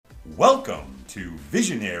Welcome to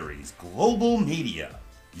Visionaries Global Media,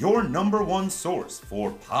 your number one source for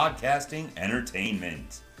podcasting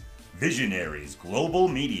entertainment. Visionaries Global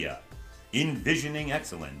Media, envisioning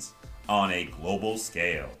excellence on a global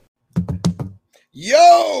scale.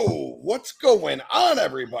 Yo, what's going on,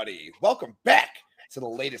 everybody? Welcome back to the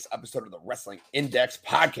latest episode of the Wrestling Index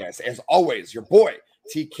podcast. As always, your boy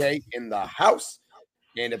TK in the house.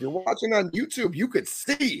 And if you're watching on YouTube, you could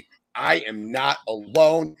see I am not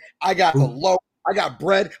alone. I got the low, I got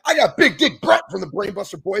Brett, I got Big Dick Brett from the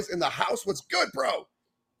Brainbuster Boys in the house. What's good, bro?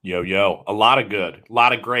 Yo, a lot of good. A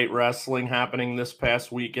lot of great wrestling happening this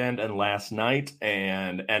past weekend and last night.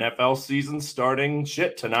 And NFL season starting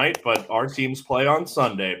tonight, but our teams play on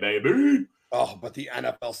Sunday, baby. Oh, but the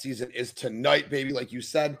NFL season is tonight, baby. Like you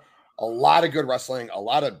said, a lot of good wrestling, a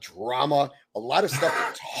lot of drama, a lot of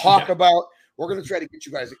stuff to talk about. We're going to try to get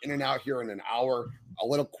you guys in and out here in an hour. A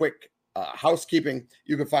little quick housekeeping.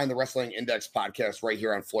 You can find the Wrestling Index podcast right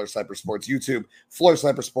here on Floor Sniper Sports YouTube,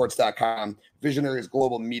 floorsnipersports.com, Visionaries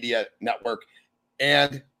Global Media Network,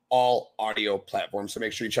 and all audio platforms. So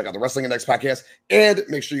make sure you check out the Wrestling Index podcast and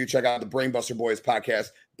make sure you check out the Brainbuster Boys podcast,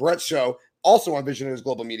 Brett's show, also on Visionaries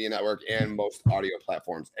Global Media Network and most audio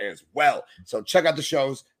platforms as well. So check out the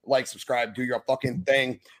shows, like, subscribe, do your fucking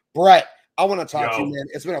thing. Brett, I want to talk to you, man.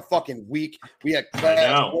 It's been a fucking week. We had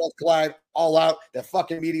Clash, World Collide, All Out, that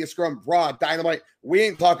fucking media scrum, Raw, Dynamite. We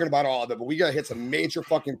ain't talking about all of it, but we got to hit some major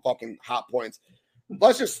fucking hot points.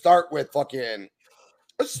 Let's just start with A-Dub.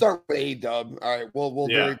 All right, we'll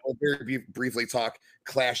very briefly talk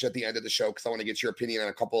Clash at the end of the show because I want to get your opinion on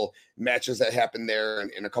a couple matches that happened there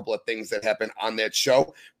and a couple of things that happened on that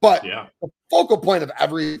show. But the focal point of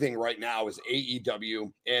everything right now is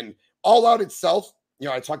AEW and All Out itself. You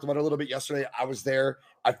know, I talked about it a little bit yesterday. I was there.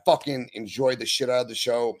 I fucking enjoyed the shit out of the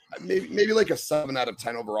show. Maybe like a 7 out of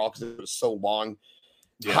 10 overall because it was so long.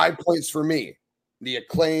 Yeah. High points for me. The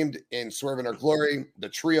Acclaimed in Swerve in Our Glory, the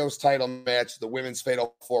Trios title match, the Women's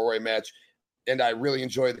Fatal 4-Way match, and I really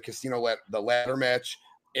enjoyed the Casino the ladder match.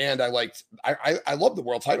 And I loved the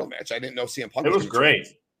world title match. I didn't know CM Punk. It was great.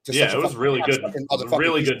 Yeah, it was really good.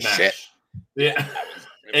 Really good match. Shit. Yeah.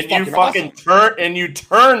 And you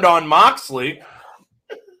turned on Moxley.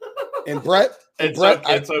 And Brett, it's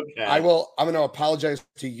okay. I'm going to apologize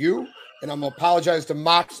to you, and I'm going to apologize to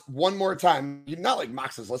Mox one more time. Not like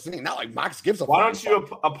Mox is listening. Not like Mox gives a fuck. Why don't you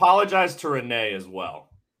apologize to Renee as well?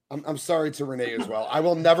 I'm sorry to Renee as well. I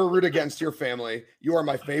will never root against your family. You are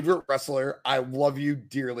my favorite wrestler. I love you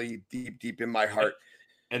dearly, deep in my heart.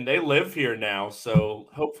 And they live here now, so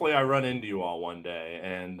hopefully I run into you all one day,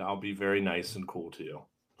 and I'll be very nice and cool to you.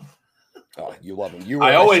 Oh, you love him.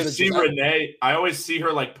 I always see Renee. I always see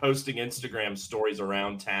her like posting Instagram stories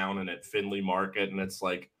around town and at Findlay Market, and it's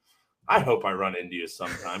like, I hope I run into you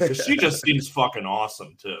sometime because she just seems fucking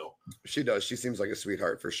awesome too. She does. She seems like a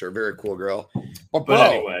sweetheart for sure. Very cool girl. But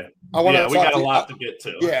anyway, we got a lot to get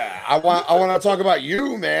to. Yeah, I want to talk about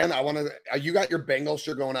you, man. You got your Bengals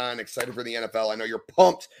shirt going on. Excited for the NFL. I know you're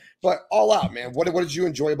pumped, but All Out, man. What did you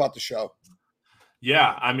enjoy about the show?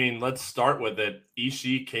 Yeah, I mean, let's start with it.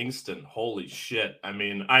 Ishii Kingston, holy shit. I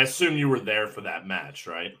mean, I assume you were there for that match,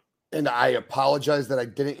 right? And I apologize that I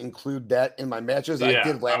didn't include that in my matches. Yeah,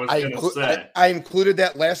 I included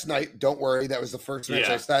that last night. Don't worry. That was the first match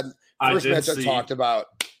I said. I talked about.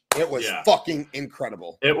 It was fucking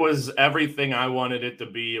incredible. It was everything I wanted it to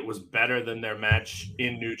be. It was better than their match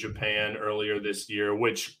in New Japan earlier this year,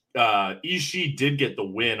 which Ishii did get the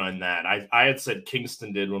win on that. I had said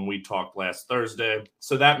Kingston did when we talked last Thursday.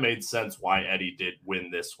 So that made sense why Eddie did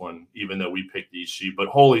win this one, even though we picked Ishii. But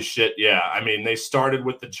holy shit, yeah. I mean, they started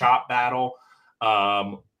with the chop battle.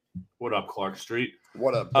 What up, Clark Street?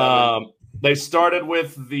 What up, They started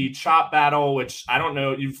with the chop battle, which I don't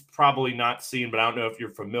know, you've probably not seen, but I don't know if you're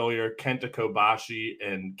familiar. Kenta Kobashi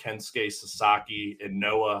and Kensuke Sasaki and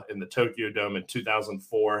Noah in the Tokyo Dome in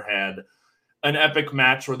 2004 had an epic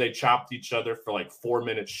match where they chopped each other for like 4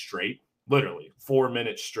 minutes straight, literally 4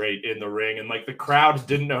 minutes straight in the ring. And like the crowd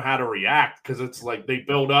didn't know how to react because it's like they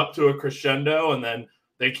build up to a crescendo and then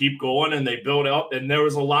they keep going and they build up. And there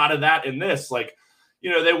was a lot of that in this. Like, you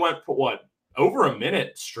know, they went, over a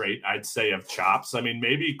minute straight, I'd say, of chops. I mean,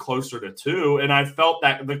 maybe closer to 2. And I felt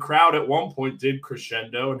that the crowd at one point did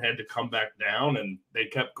crescendo and had to come back down, and they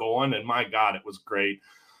kept going. And my God, it was great.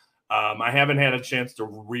 I haven't had a chance to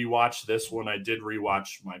rewatch this one. I did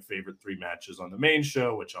rewatch my favorite 3 matches on the main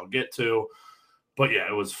show, which I'll get to. But yeah,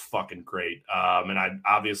 it was fucking great. And I'd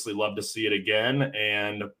obviously love to see it again.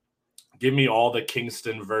 And give me all the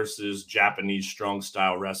Kingston versus Japanese strong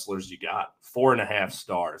style wrestlers you got. 4.5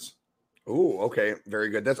 stars. Oh, okay. Very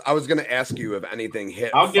good. I was going to ask you if anything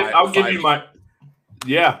hit. I'll give you my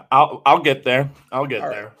Yeah, I'll get there. I'll get All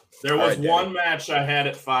there. right. There All was right, one Danny. match I had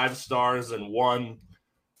at 5 stars and one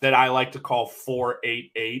that I like to call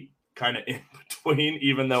 488, kind of in between,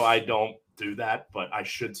 even though I don't do that, but I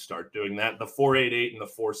should start doing that. The 488 and the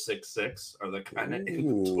 466 are the kind of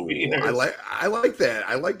in between. I like that.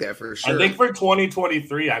 I like that for sure. I think for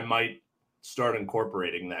 2023, I might start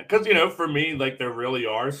incorporating that because, for me, like there really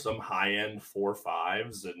are some high-end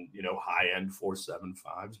 4.5s and, high-end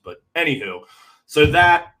 4.75s. But anywho, so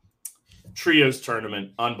that trios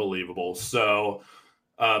tournament, unbelievable. So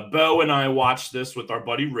Bo and I watched this with our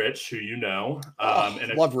buddy Rich, who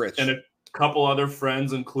love Rich. And a couple other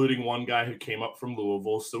friends, including one guy who came up from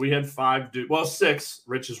Louisville. So we had 6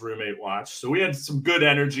 Rich's roommate watched. So we had some good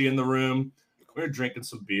energy in the room. We were drinking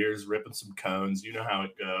some beers, ripping some cones. You know how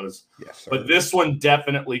it goes. Yes, sir. But this one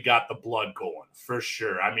definitely got the blood going for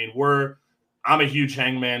sure. I mean, I'm a huge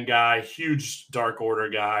Hangman guy, huge Dark Order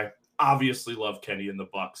guy. Obviously love Kenny and the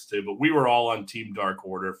Bucks too, but we were all on Team Dark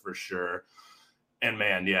Order for sure. And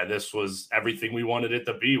man, yeah, this was everything we wanted it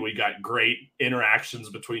to be. We got great interactions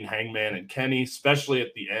between Hangman and Kenny, especially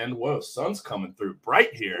at the end. Whoa, sun's coming through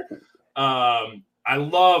bright here. I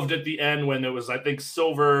loved at the end when it was, I think,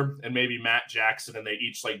 Silver and maybe Matt Jackson, and they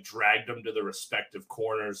each dragged them to the respective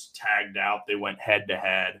corners, tagged out. They went head to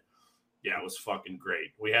head. Yeah, it was fucking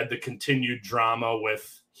great. We had the continued drama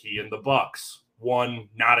with he and the Bucks. One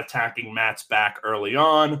not attacking Matt's back early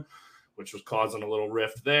on, which was causing a little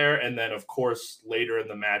rift there. And then, of course, later in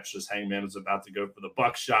the match, as Hangman was about to go for the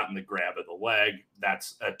buckshot and the grab of the leg,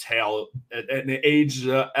 that's a tale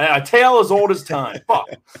as old as time,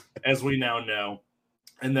 as we now know.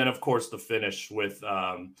 And then, of course, the finish with,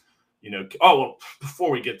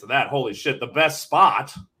 before we get to that, holy shit, the best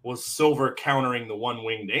spot was Silver countering the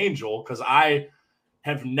one-winged angel, because I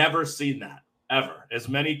have never seen that. Ever. As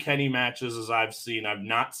many Kenny matches as I've seen, I've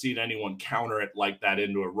not seen anyone counter it like that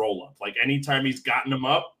into a roll-up. Like anytime he's gotten them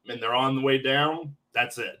up and they're on the way down,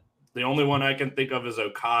 that's it. The only one I can think of is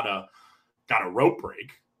Okada got a rope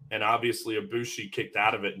break, and obviously Ibushi kicked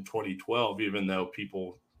out of it in 2012, even though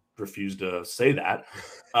people refuse to say that.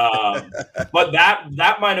 But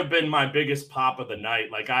that might have been my biggest pop of the night.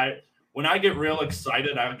 When I get real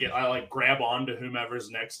excited, I grab onto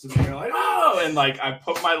whomever's next to me. They're like, oh, and I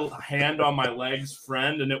put my hand on my leg's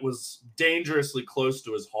friend, and it was dangerously close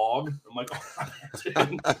to his hog. I'm like,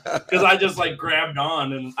 because I just grabbed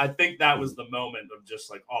on, and I think that was the moment of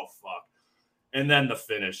just oh fuck. And then the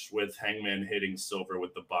finish with Hangman hitting Silver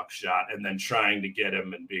with the buckshot, and then trying to get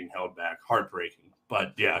him and being held back, heartbreaking.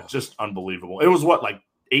 But yeah, just unbelievable. It was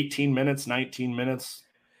 18 minutes, 19 minutes.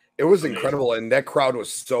 It was incredible, and that crowd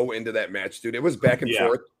was so into that match, dude. It was back and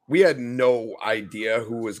forth. We had no idea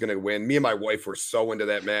who was going to win. Me and my wife were so into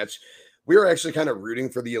that match. We were actually kind of rooting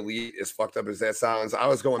for the Elite, as fucked up as that sounds. I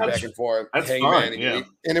was going back and forth. Hangman, yeah.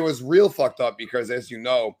 And it was real fucked up because, as you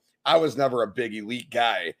know, I was never a big Elite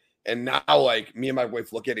guy. And now, me and my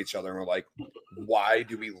wife look at each other and we're like, why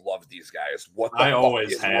do we love these guys? What the I fuck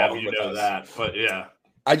always is have, wrong with us? that. But yeah.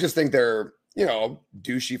 I just think they're,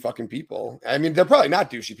 douchey fucking people. I mean, they're probably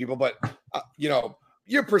not douchey people, but,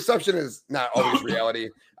 your perception is not always reality.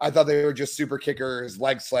 I thought they were just super kickers,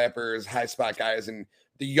 leg slappers, high spot guys. And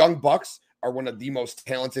the Young Bucks are one of the most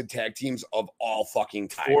talented tag teams of all fucking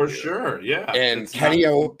time. For sure, yeah. And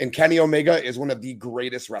Kenny Omega is one of the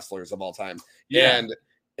greatest wrestlers of all time. Yeah. And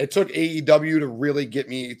it took AEW to really get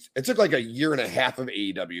me. It took a year and a half of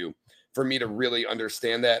AEW for me to really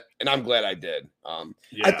understand that, and I'm glad I did.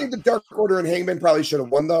 I think the Dark Order and Hangman probably should have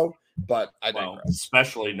won, though, but I digress.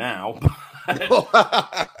 Especially now.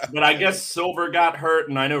 But I guess Silver got hurt,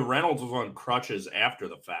 and I know Reynolds was on crutches after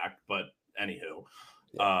the fact, but anywho,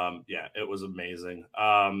 it was amazing.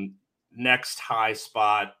 Next high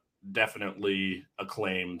spot, definitely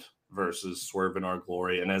Acclaimed versus Swerve in Our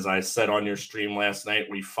Glory, and as I said on your stream last night,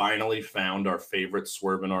 we finally found our favorite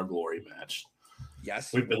Swerve in Our Glory match.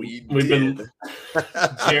 Yes, we've been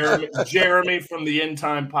Jeremy from the In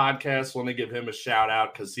Time podcast. Want to give him a shout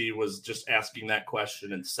out because he was just asking that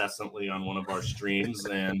question incessantly on one of our streams.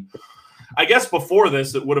 And I guess before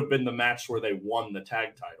this, it would have been the match where they won the tag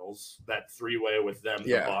titles, that 3-way with them,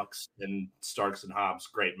 the Bucks and Starks and Hobbs.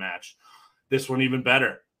 Great match. This one even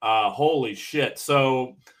better. Holy shit!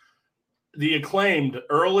 So the Acclaimed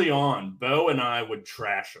early on, Bo and I would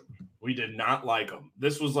trash them. We did not like them.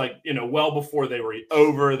 This was well before they were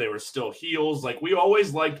over. They were still heels. We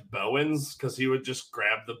always liked Bowens because he would just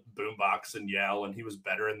grab the boombox and yell, and he was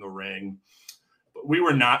better in the ring. But we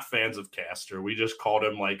were not fans of Caster. We just called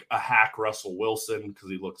him a hack Russell Wilson because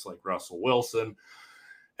he looks like Russell Wilson.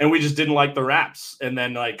 And we just didn't like the raps. And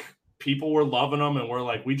then people were loving them, and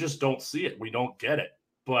we're we just don't see it. We don't get it.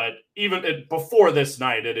 but even before this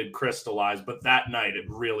night, it had crystallized. But that night, it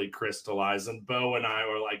really crystallized. And Bo and I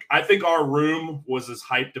were like, I think our room was as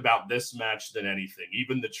hyped about this match than anything.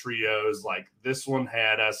 Even the trios, like this one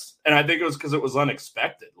had us. And I think it was because it was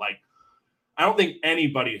unexpected. Like, I don't think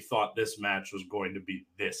anybody thought this match was going to be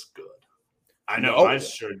this good. I know, I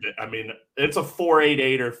sure did. I mean, it's a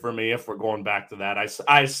 4.88er for me if we're going back to that.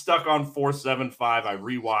 I stuck on 4.75. I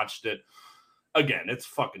rewatched it. Again, it's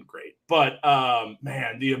fucking great. But,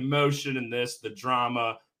 man, the emotion in this, the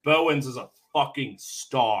drama. Bowens is a fucking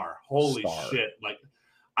star. Holy shit. Like,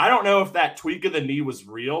 I don't know if that tweak of the knee was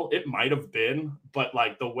real. It might have been. But,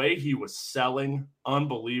 like, the way he was selling,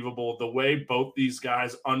 unbelievable. The way both these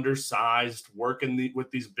guys, undersized, working with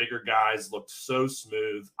these bigger guys, looked so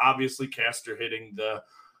smooth. Obviously, Caster hitting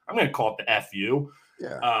I'm going to call it the FU.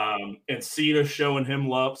 Yeah. And Cena showing him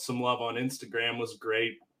some love on Instagram was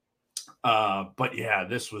great. But yeah,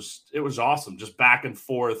 it was awesome. Just back and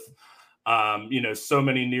forth. So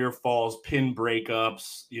many near falls, pin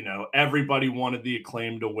breakups, everybody wanted the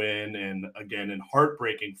Acclaim to win. And again, in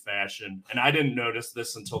heartbreaking fashion. And I didn't notice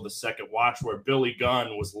this until the second watch where Billy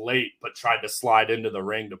Gunn was late, but tried to slide into the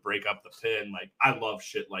ring to break up the pin. Like, I love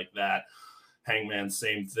shit like that. Hangman,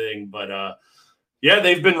 same thing. But, yeah,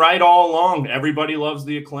 they've been right all along. Everybody loves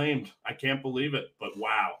the Acclaimed. I can't believe it, but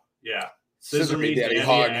wow. Yeah. Scissor me, daddy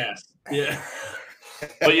hog. Yeah.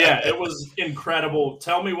 But yeah, it was incredible.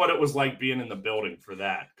 Tell me what it was like being in the building for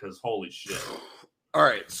that, because holy shit. All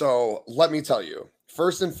right, so let me tell you.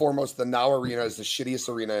 First and foremost, the Now Arena is the shittiest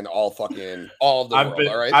arena in all of the world.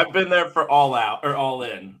 All right, I've been there for All Out or All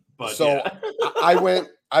In, but so yeah. I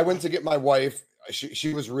went to get my wife.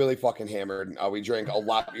 She was really fucking hammered. We drank a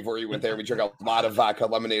lot before we went there. We drank a lot of vodka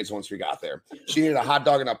lemonades once we got there. She needed a hot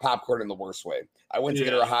dog and a popcorn in the worst way. I went to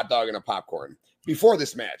get her a hot dog and a popcorn before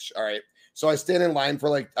this match. All right. So I stand in line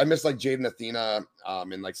for I missed Jade and Athena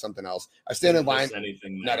and something else. I stand in line,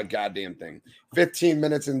 not a goddamn thing. 15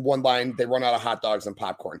 minutes in one line, they run out of hot dogs and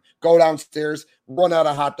popcorn. Go downstairs, run out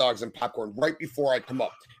of hot dogs and popcorn right before I come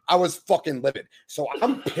up. I was fucking livid. So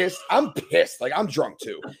I'm pissed. I'm drunk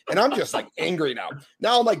too. And I'm just angry now.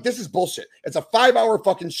 Now I'm like, this is bullshit. It's a 5-hour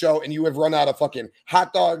fucking show and you have run out of fucking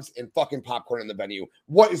hot dogs and fucking popcorn in the venue.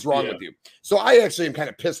 What is wrong with you? So I actually am kind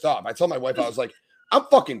of pissed off. I told my wife, I was like, I'm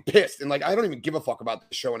fucking pissed. And I don't even give a fuck about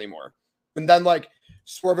the show anymore. And then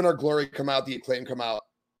Swerve and Our Glory come out, the Acclaim come out.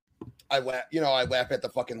 I laugh at the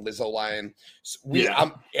fucking Lizzo line.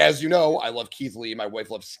 As you know, I love Keith Lee. My wife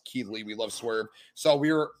loves Keith Lee. We love Swerve. So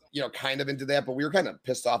we were, kind of into that, but we were kind of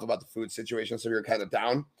pissed off about the food situation. So we were kind of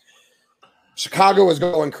down. Chicago was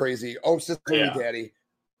going crazy. Oh, sister, daddy.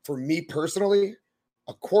 For me personally,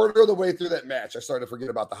 a quarter of the way through that match, I started to forget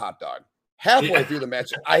about the hot dog. Halfway through the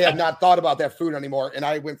match, I had not thought about that food anymore. And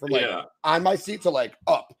I went from on my seat to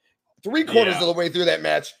up. 3/4 of the way through that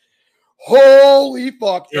match. Holy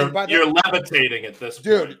fuck. You're levitating at this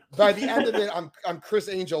point. Dude, by the end of it, I'm Chris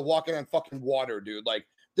Angel walking on fucking water, dude.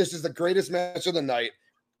 This is the greatest match of the night.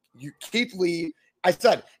 Keith Lee. I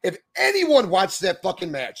said, if anyone watches that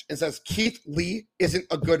fucking match and says Keith Lee isn't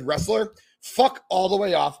a good wrestler, fuck all the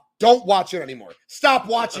way off. Don't watch it anymore. Stop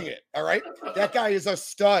watching it. All right. That guy is a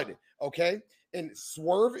stud. Okay. And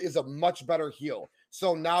Swerve is a much better heel.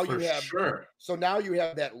 So now you have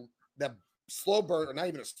that slow burn, or not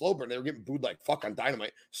even a slow burn. They were getting booed like fuck on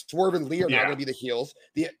Dynamite. Swerve and Lee are now going to be the heels.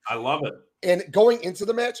 I love it. And going into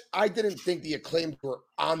the match, I didn't think the Acclaimed were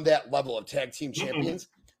on that level of tag team champions.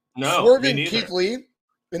 No, Swerve and Keith Lee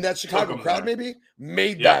in that Chicago crowd maybe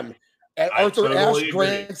made them at Arthur Ashe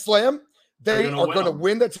Grand Slam. They are going to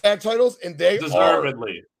win the tag titles, and they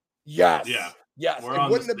deservedly. Yes. Yeah. Yes. It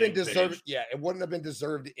wouldn't have been deserved. Page. Yeah, it wouldn't have been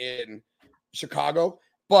deserved in Chicago.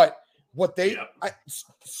 But what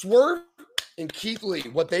Swerve and Keith Lee,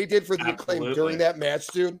 what they did for the Acclaim during that match,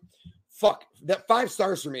 dude. Fuck. That 5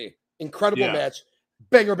 stars for me. Incredible match.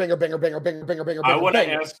 Banger, banger, banger, banger, banger, banger, banger.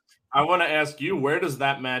 I want to ask you, where does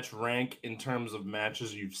that match rank in terms of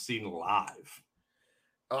matches you've seen live?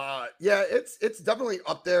 It's definitely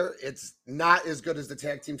up there. It's not as good as the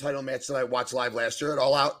tag team title match that I watched live last year at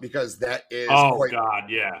All Out, because that is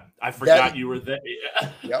I forgot you were there.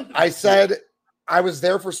 Yep. I said I was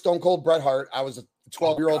there for Stone Cold Bret Hart. I was a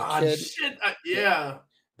 12-year-old kid.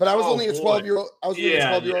 But I was only a 12-year-old. I was only a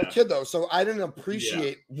 12-year-old kid though, so I didn't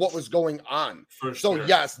appreciate what was going on.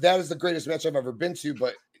 Yes, that is the greatest match I've ever been to.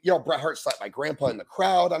 But Bret Hart slapped my grandpa in the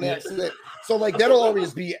crowd on accident. So that'll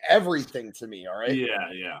always be everything to me. All right.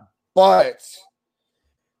 Yeah. But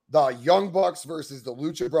The Young Bucks versus the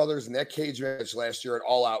Lucha Brothers and that cage match last year at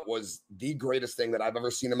All Out was the greatest thing that I've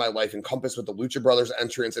ever seen in my life, encompassed with the Lucha Brothers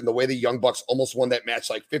entrance and the way the Young Bucks almost won that match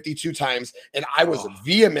like 52 times. And I was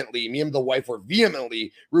me and the wife were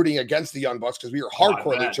vehemently rooting against the Young Bucks because we were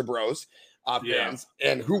hardcore Lucha Bros fans.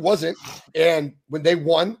 And who wasn't? And when they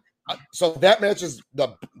won, so that match is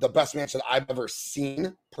the best match that I've ever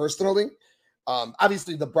seen personally.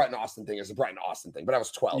 Obviously the Bret and Austin thing is a Bret and Austin thing, but I was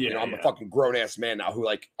 12. I'm a fucking grown ass man now who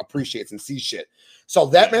like appreciates and sees shit. So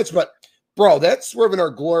that match, but bro, that Swerve in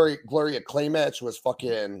our Gloria Clay match was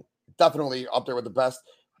fucking definitely up there with the best.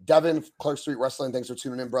 Devin, Clark Street Wrestling, thanks for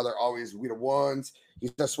tuning in, brother. Always we the ones. He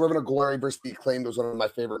says Swerve in a Glory versus the Acclaimed was one of my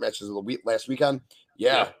favorite matches of the week last weekend.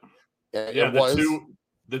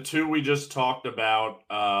 The two we just talked about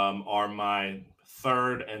are my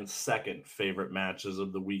third and second favorite matches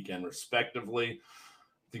of the weekend, respectively.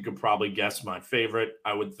 You could probably guess my favorite,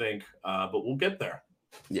 I would think, but we'll get there.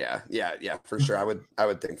 Yeah, for sure. I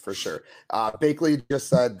would think for sure. Bakley just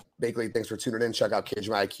said, thanks for tuning in. Check out Cage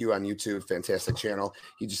My IQ on YouTube. Fantastic channel.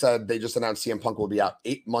 He just said they just announced CM Punk will be out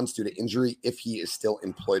 8 months due to injury if he is still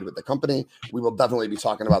employed with the company. We will definitely be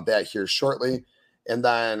talking about that here shortly. And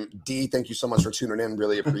then D, thank you so much for tuning in.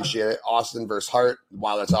 Really appreciate it. Austin versus Hart.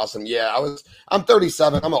 Wow, that's awesome. Yeah, I'm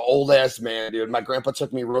 37. I'm an old ass man, dude. My grandpa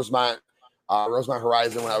took me Rosemont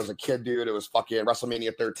Horizon when I was a kid, dude. It was fucking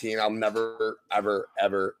WrestleMania 13. I'll never, ever,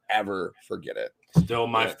 ever, ever forget it. Still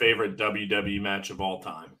my favorite WWE match of all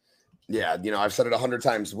time. Yeah, I've said it 100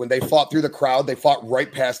 times. When they fought through the crowd, they fought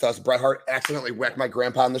right past us. Bret Hart accidentally whacked my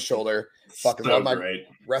grandpa on the shoulder. Fucking love my great.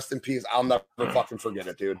 Rest in peace. I'll never fucking forget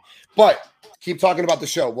it, dude. But keep talking about the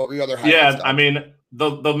show. What were your other highlights? Yeah, I mean,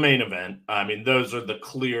 the main event. I mean, those are the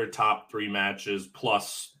clear top 3 matches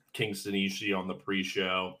plus Kingston Ishii on the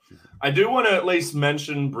pre-show. I do want to at least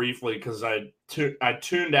mention briefly because I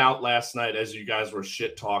tuned out last night as you guys were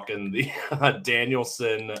shit talking the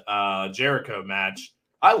Danielson Jericho match.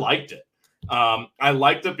 I liked it. I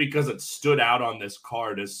liked it because it stood out on this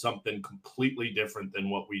card as something completely different than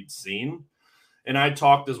what we'd seen. And I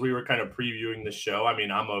talked as we were kind of previewing the show. I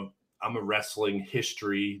mean, I'm a wrestling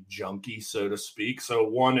history junkie, so to speak. So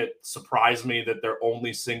one, it surprised me that their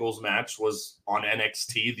only singles match was on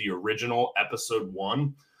NXT, the original episode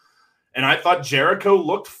 1. And I thought Jericho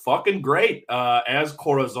looked fucking great as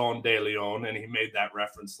Corazon de Leon. And he made that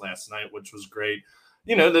reference last night, which was great.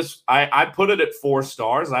 I put it at 4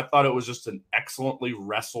 stars. I thought it was just an excellently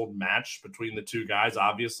wrestled match between the two guys.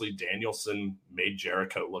 Obviously, Danielson made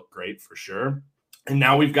Jericho look great for sure. And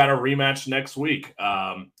now we've got a rematch next week.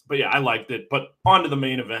 But yeah, I liked it. But on to the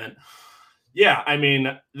main event. Yeah, I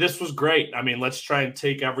mean, this was great. I mean, let's try and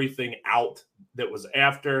take everything out that was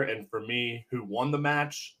after. And for me, who won the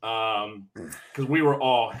match? Because we were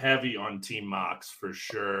all heavy on Team Mox for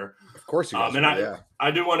sure. Of course you guys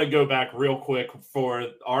I do want to go back real quick for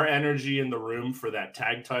our energy in the room for that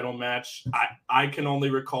tag title match. I can only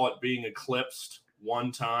recall it being eclipsed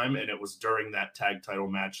one time, and it was during that tag title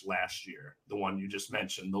match last year, the one you just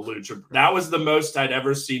mentioned, the Lucha. That was the most I'd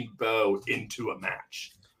ever seen Bo into a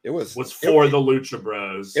match. It was the Lucha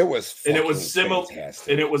Bros. It was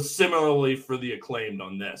fantastic. And it was similarly for the Acclaimed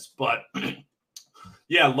on this. But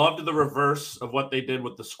yeah, loved the reverse of what they did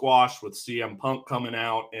with the squash with CM Punk coming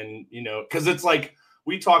out. And, because it's like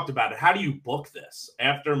we talked about it. How do you book this?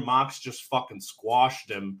 After Mox just fucking squashed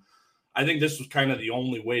him, I think this was kind of the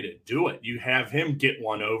only way to do it. You have him get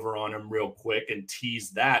one over on him real quick and tease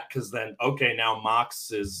that because then, okay, now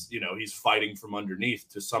Mox is, he's fighting from underneath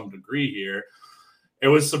to some degree here. It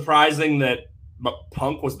was surprising that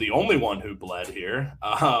Punk was the only one who bled here.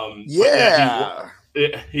 Yeah.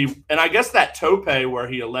 And I guess that tope where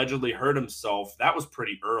he allegedly hurt himself, that was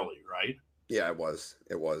pretty early, right? Yeah, it was.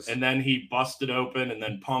 And then he busted open, and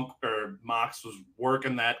then Mox was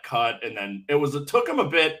working that cut, and then it took him a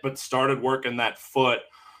bit, but started working that foot,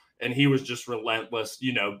 and he was just relentless,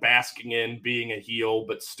 basking in being a heel,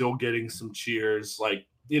 but still getting some cheers. Like,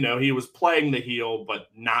 he was playing the heel, but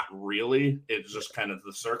not really. It was just kind of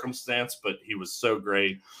the circumstance, but he was so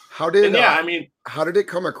great. How did it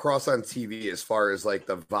come across on TV as far as like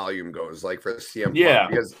the volume goes, like for CM Punk? Yeah.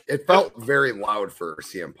 Because it felt very loud for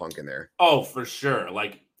CM Punk in there. Oh, for sure.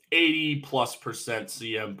 Like 80+%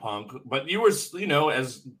 CM Punk. But you were,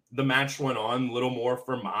 as the match went on, a little more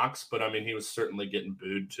for Mox, but I mean, he was certainly getting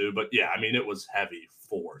booed too. But yeah, I mean, it was heavy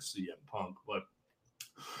for CM Punk, but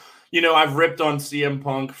I've ripped on CM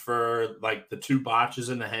Punk for like the 2 botches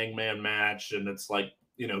in the Hangman match. And it's like,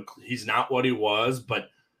 he's not what he was. But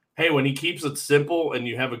hey, when he keeps it simple and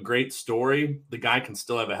you have a great story, the guy can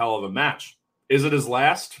still have a hell of a match. Is it his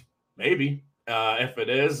last? Maybe. If it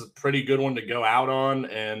is, a pretty good one to go out on.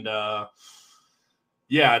 And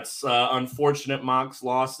Yeah, it's unfortunate Mox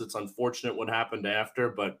lost. It's unfortunate what happened after,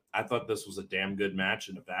 but I thought this was a damn good match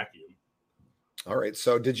in a vacuum. All right.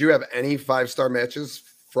 So did you have any 5-star matches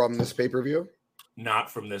from this pay-per-view?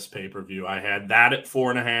 Not from this pay-per-view. I had that at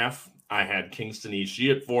 4.5. I had Kingston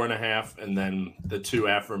Ishii at 4.5, and then the two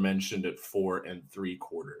aforementioned at 4 3/4.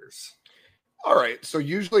 All right. So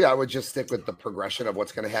usually I would just stick with the progression of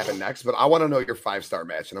what's going to happen next, but I want to know your 5-star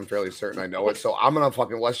match, and I'm fairly certain I know it. So I'm going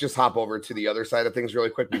to let's just hop over to the other side of things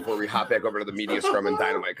really quick before we hop back over to the media scrum and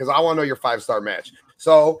Dynamite, because I want to know your 5-star match.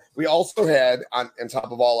 So we also had, on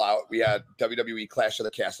top of All Out, we had WWE Clash of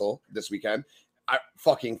the Castle this weekend.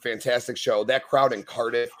 Fucking fantastic show. That crowd in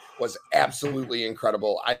Cardiff was absolutely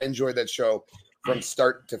incredible. I enjoyed that show from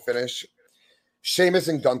start to finish. Sheamus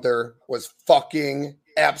and Gunther was fucking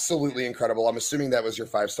absolutely incredible. I'm assuming that was your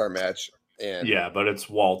 5-star match. And yeah, but it's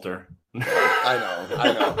Walter. I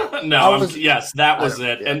know. No, yes, that was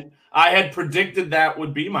it. Yeah. And I had predicted that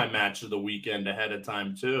would be my match of the weekend ahead of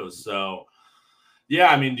time too. So, yeah,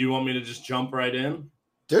 I mean, do you want me to just jump right in?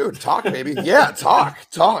 Dude, talk, baby. Yeah, talk.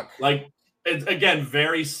 Like, it's, again,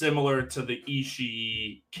 very similar to the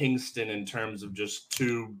Ishii Kingston in terms of just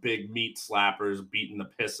two big meat slappers beating the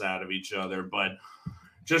piss out of each other. But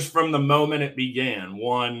just from the moment it began,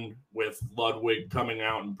 one with Ludwig coming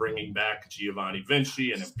out and bringing back Giovanni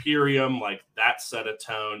Vinci and Imperium, like that set a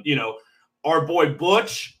tone. You know, our boy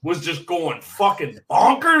Butch was just going fucking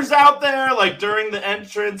bonkers out there, like during the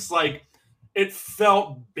entrance. Like, it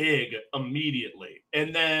felt big immediately.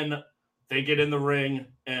 And then they get in the ring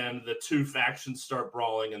and the two factions start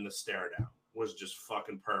brawling, and the stare down was just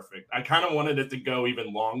fucking perfect. I kind of wanted it to go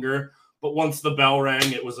even longer, but once the bell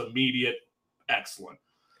rang, it was immediate. Excellent.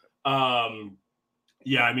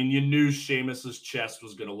 Yeah, I mean, you knew Sheamus's chest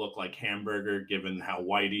was going to look like hamburger given how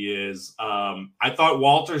white he is. I thought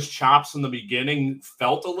Walter's chops in the beginning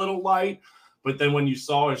felt a little light, but then when you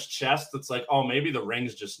saw his chest, it's like, oh, maybe the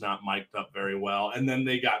ring's just not mic'd up very well. And then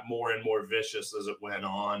they got more and more vicious as it went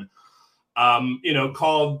on. You know,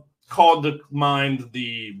 called to mind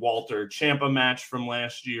the Walter Ciampa match from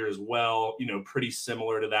last year as well. You know, pretty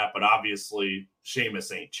similar to that, but obviously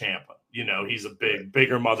Sheamus ain't Ciampa. You know, he's a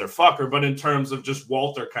bigger motherfucker. But in terms of just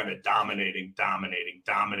Walter kind of dominating,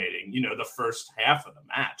 you know, the first half of the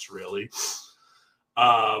match, really.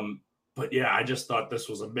 But yeah, I just thought this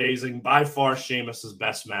was amazing. By far, Sheamus's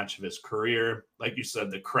best match of his career. Like you said,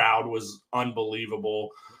 the crowd was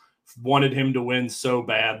unbelievable. Wanted him to win so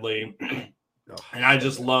badly. And I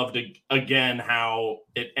just loved, again, how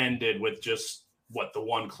it ended with just, the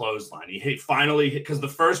one clothesline. He finally hit, because the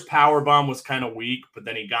first power bomb was kind of weak, but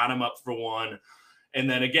then he got him up for one. And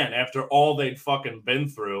then again, after all they'd fucking been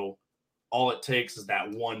through, all it takes is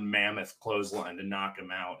that one mammoth clothesline to knock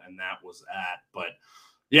him out. And that was that. But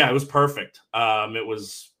yeah, it was perfect.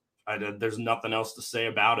 There's nothing else to say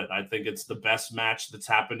about it. I think it's the best match that's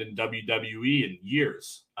happened in WWE in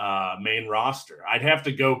years. Main roster. I'd have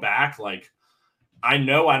to go back. Like, I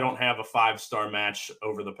know I don't have a 5-star match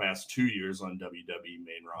over the past 2 years on WWE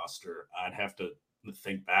main roster. I'd have to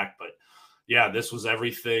think back, but yeah, this was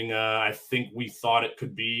everything I think we thought it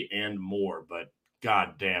could be and more. But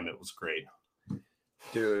god damn, it was great.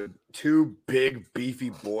 Dude, two big, beefy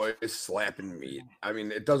boys slapping meat. I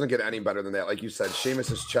mean, it doesn't get any better than that. Like you said,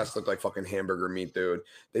 Sheamus's chest looked like fucking hamburger meat, dude.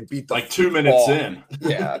 They beat the like 2 minutes in.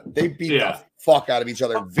 Yeah, they beat the fuck out of each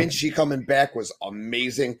other. Vinci coming back was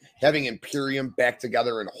amazing. Having Imperium back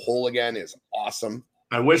together and whole again is awesome.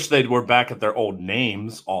 I wish they were back at their old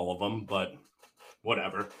names, all of them, but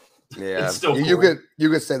whatever. Yeah, it's still cool. you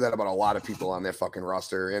could say that about a lot of people on that fucking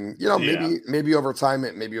roster, and you know, maybe over time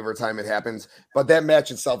it happens. But that match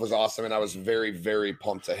itself was awesome, and I was very, very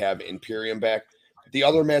pumped to have Imperium back. The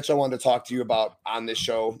other match I wanted to talk to you about on this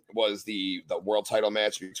show was the world title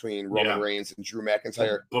match between Roman Reigns and Drew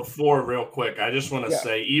McIntyre. Before, real quick, I just want to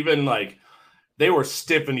say, even like they were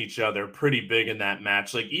stiffing each other pretty big in that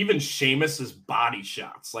match. Like even Sheamus's body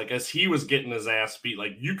shots, like as he was getting his ass beat,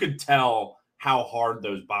 like you could tell how hard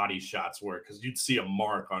those body shots were because you'd see a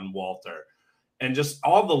mark on Walter. And just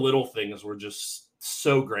all the little things were just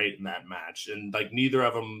so great in that match. And like neither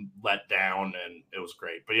of them let down, and it was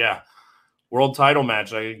great. But yeah, world title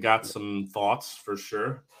match, I got some thoughts for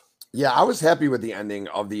sure. Yeah, I was happy with the ending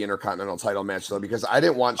of the Intercontinental title match, though, because I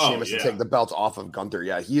didn't want Sheamus to take the belt off of Gunther.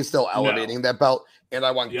 Yeah, he is still elevating that belt. And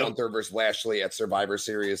I want Gunther versus Lashley at Survivor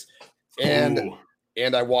Series. And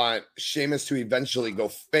I want Sheamus to eventually go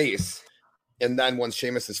face. And then once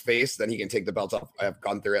Sheamus is face, then he can take the belt off of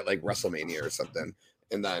Gunther at like WrestleMania or something.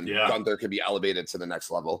 And then Gunther could be elevated to the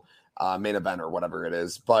next level, main event or whatever it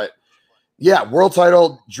is. But yeah, world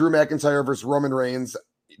title, Drew McIntyre versus Roman Reigns.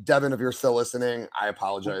 Devin, if you're still listening, I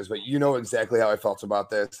apologize, but you know exactly how I felt about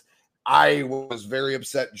this. I was very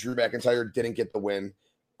upset Drew McIntyre didn't get the win.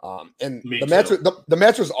 And the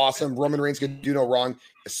match was awesome. Roman Reigns could do no wrong.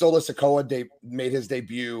 Solo Sikoa made his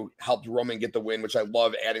debut, helped Roman get the win, which I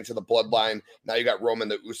love, adding to the bloodline. Now you got Roman,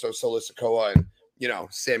 the Uso, Solo Sikoa, and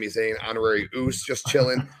Sami Zayn, honorary Uso, just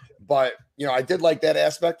chilling. But I did like that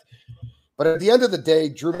aspect. But at the end of the day,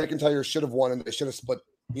 Drew McIntyre should have won, and they should have split.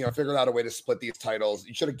 Figured out a way to split these titles.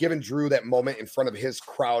 You should have given Drew that moment in front of his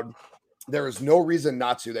crowd. There was no reason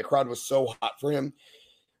not to. That crowd was so hot for him.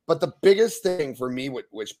 But the biggest thing for me,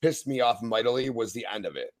 which pissed me off mightily, was the end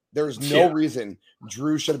of it. There's no reason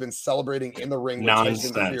Drew should have been celebrating in the ring with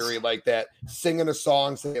Tyson Fury like that, singing a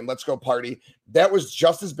song, saying, "Let's go party." That was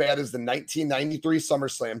just as bad as the 1993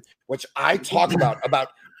 SummerSlam, which I talk about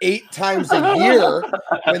 8 times a year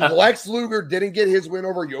when Lex Luger didn't get his win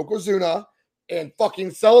over Yokozuna and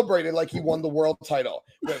fucking celebrated like he won the world title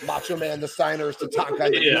with Macho Man, the Steiners, Tatanka,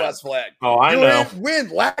 and the U.S. flag. Oh, I know. Didn't win,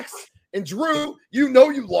 Lex. And Drew, you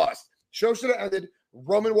lost. Show should have ended.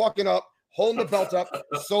 Roman walking up, holding the belt up,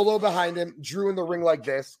 Solo behind him, Drew in the ring like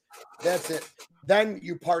this. That's it. Then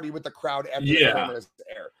you party with the crowd after the tournament is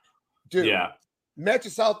aired. Dude, match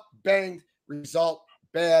itself, banged. Result,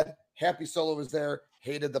 bad. Happy Solo was there.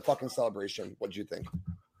 Hated the fucking celebration. What'd you think?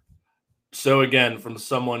 So again, from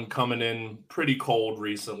someone coming in pretty cold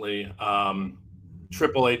recently,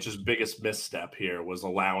 Triple H's biggest misstep here was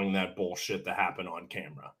allowing that bullshit to happen on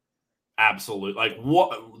camera. Absolutely. Like,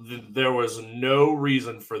 what? There was no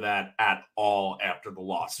reason for that at all after the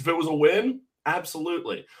loss. If it was a win,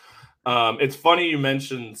 absolutely. It's funny you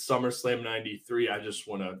mentioned SummerSlam 93. I just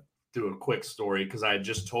want to do a quick story because I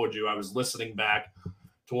just told you I was listening back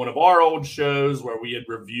to one of our old shows where we had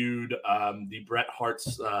reviewed the Bret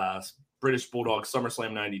Hart's British Bulldog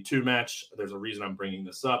SummerSlam 92 match. There's a reason I'm bringing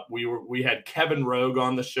this up. We had Kevin Rogue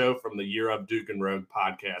on the show from the Year of Duke and Rogue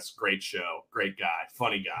podcast. Great show. Great guy.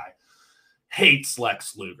 Funny guy. Hates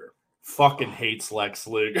Lex Luger. Fucking hates Lex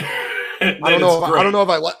Luger. I don't know if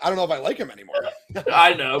I like him anymore.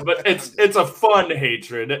 I know, but it's a fun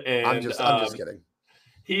hatred. And I'm just kidding.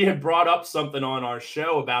 He had brought up something on our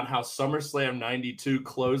show about how SummerSlam 92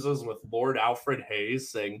 closes with Lord Alfred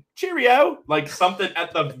Hayes saying "Cheerio," like something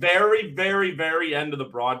at the very, very, very end of the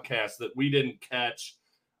broadcast that we didn't catch.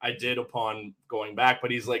 I did upon going back,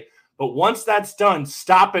 but he's like, but once that's done,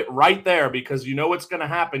 stop it right there because you know what's going to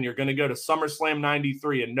happen. You're going to go to SummerSlam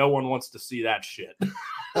 93 and no one wants to see that shit. And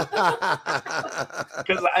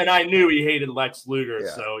I knew he hated Lex Luger.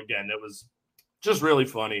 Yeah. So again, it was just really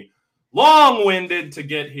funny. Long-winded to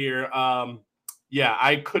get here.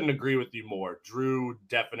 I couldn't agree with you more. Drew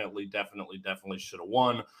definitely should have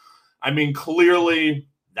won. I mean, clearly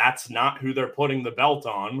that's not who they're putting the belt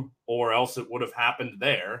on, or else it would have happened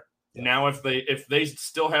there. Yeah. Now, if they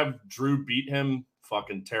still have Drew beat him,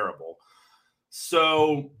 fucking terrible.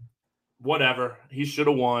 So, whatever. He should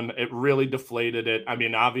have won. It really deflated it. I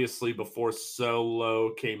mean, obviously, before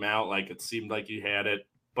Solo came out, like, it seemed like he had it.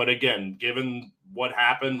 But again, given what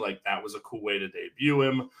happened, like, that was a cool way to debut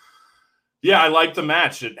him. Yeah, I liked the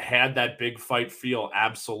match. It had that big fight feel.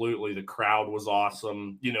 Absolutely. The crowd was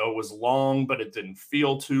awesome. It was long, but it didn't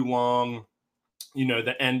feel too long.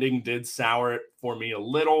 The ending did sour it for me a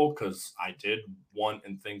little because I did want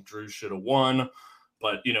and think Drew should have won.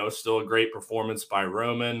 But, still a great performance by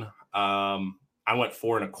Roman. I went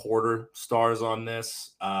 4.25 stars on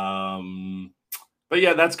this. But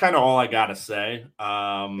yeah, that's kind of all I got to say.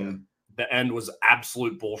 The end was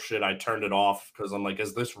absolute bullshit. I turned it off because I'm like,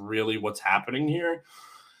 is this really what's happening here?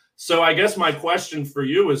 So I guess my question for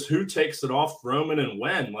you is who takes it off Roman and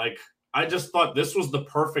when? Like, I just thought this was the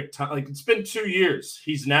perfect time. Like, it's been 2 years.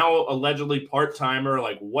 He's now allegedly part-timer.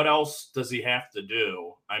 Like, what else does he have to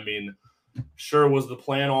do? I mean, sure, was the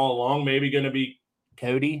plan all along maybe going to be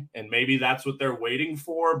Cody? And maybe that's what they're waiting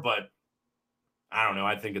for. But I don't know.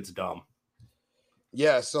 I think it's dumb.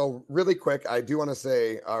 Yeah, so really quick, I do want to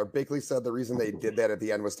say, Bakley said the reason they did that at the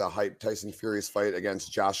end was to hype Tyson Fury's fight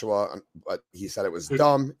against Joshua, but he said it was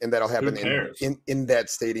dumb, and that'll happen in that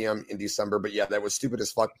stadium in December. But yeah, that was stupid as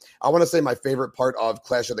fuck. I want to say my favorite part of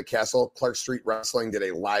Clash of the Castle, Clark Street Wrestling did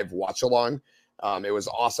a live watch-along. It was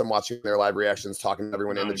awesome watching their live reactions, talking to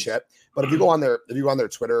everyone in the chat. But if you go on their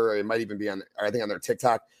Twitter, or it might even be on their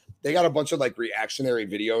TikTok, they got a bunch of like reactionary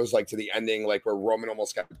videos, like to the ending, like where Roman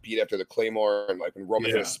almost got beat after the Claymore, and like when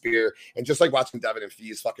Roman hit a spear, and just like watching Devin and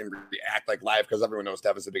Fees fucking react like live because everyone knows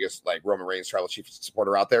Devin's the biggest like Roman Reigns tribal chief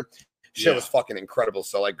supporter out there. Shit was fucking incredible.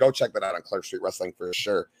 So like, go check that out on Clark Street Wrestling for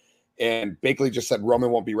sure. And Bakley just said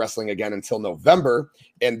Roman won't be wrestling again until November,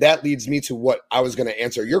 and that leads me to what I was going to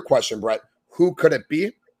answer your question, Brett. Who could it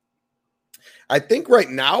be? I think right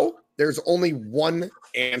now there's only one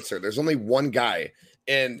answer. There's only one guy,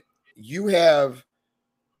 and you have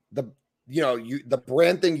the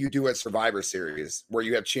brand thing you do at Survivor Series where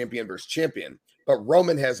you have champion versus champion, but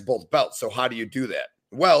Roman has both belts. So how do you do that?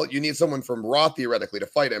 Well, you need someone from Raw theoretically to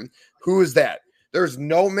fight him. Who is that? There's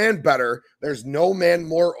no man better. There's no man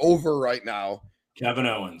more over right now. Kevin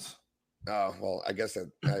Owens. Oh, well, I guess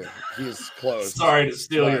he's close. Sorry to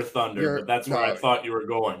steal your thunder, but that's where I thought you were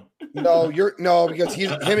going. Because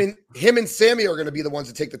him and Sammy are going to be the ones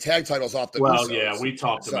to take the tag titles off the Usos. Yeah, we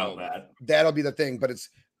talked about that. That'll be the thing, but it's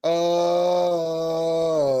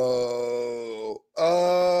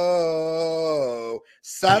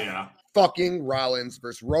Seth fucking Rollins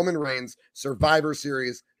versus Roman Reigns, Survivor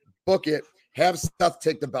Series. Book it. Have Seth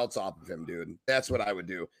take the belts off of him, dude. That's what I would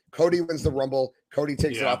do. Cody wins the Rumble. Cody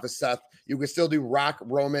takes it off of Seth. You can still do Rock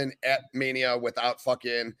Roman at Mania without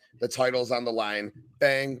fucking the titles on the line.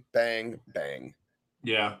 Bang, bang, bang.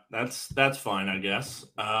 Yeah, that's fine, I guess.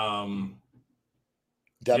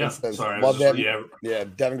 Devin says, love that. Yeah,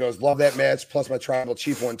 Devin goes, love that match. Plus my tribal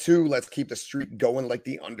chief one too. Let's keep the streak going like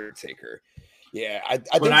the Undertaker. Yeah, I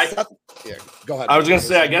think Seth, go ahead. I was going to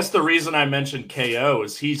say, I guess the reason I mentioned KO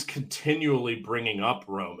is he's continually bringing up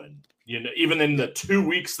Roman. You know, even in the 2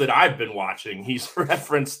 weeks that I've been watching, he's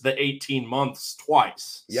referenced the 18 months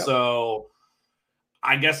twice. Yep. So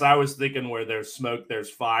I guess I was thinking where there's smoke, there's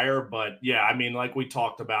fire. But yeah, I mean, like we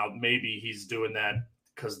talked about, maybe he's doing that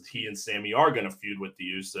because he and Sammy are going to feud with the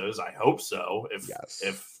Usos. I hope so. If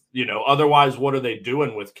otherwise, what are they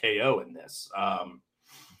doing with KO in this?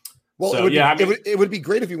 Well, it would be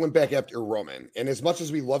great if you went back after Roman. And as much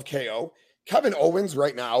as we love KO, Kevin Owens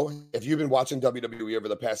right now, if you've been watching WWE over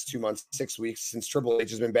the past 2 months, 6 weeks, since Triple H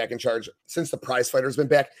has been back in charge, since the prize fighter's been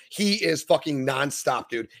back, he is fucking nonstop,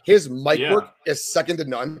 dude. His mic work is second to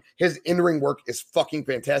none. His in-ring work is fucking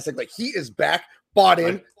fantastic. Like, he is back, bought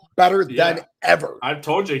in, better than ever. I've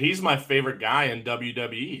told you, he's my favorite guy in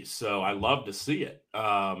WWE, so I love to see it.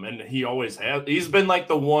 And he always has. He's been like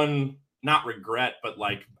the one... not regret, but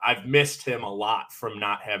like I've missed him a lot from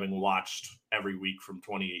not having watched every week from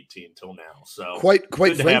 2018 till now. So quite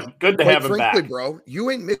good to have him back, bro.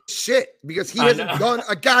 You ain't missed shit because he hasn't done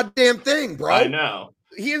a goddamn thing, bro. I know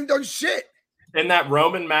he hasn't done shit. And that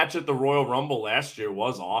Roman match at the Royal Rumble last year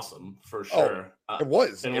was awesome for sure. It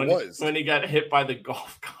was. When he got hit by the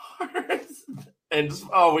golf cart, and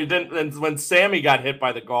we didn't. And when Sammy got hit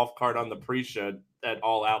by the golf cart on the pre-show at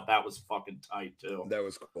All Out, that was fucking tight too. That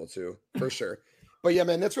was cool too, for sure. But yeah,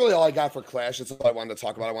 man, that's really all I got for Clash. That's all I wanted to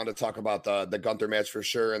talk about. I wanted to talk about the Gunther match for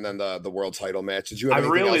sure, and then the world title match. Did you have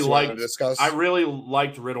anything else you wanted to discuss? I really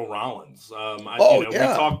liked Riddle Rollins.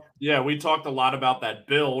 We talked a lot about that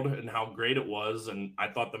build and how great it was, and I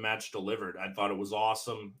thought the match delivered. I thought it was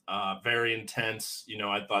awesome, very intense. You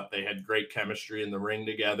know, I thought they had great chemistry in the ring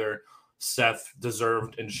together. Seth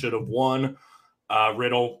deserved and should have won.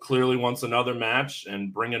 Riddle clearly wants another match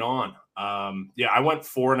and bring it on. I went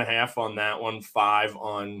 4.5 on that one, 5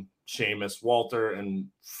 on Sheamus, Walter, and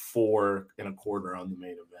 4.25 on the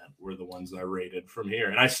main event were the ones I rated from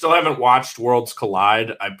here. And I still haven't watched Worlds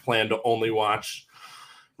Collide. I plan to only watch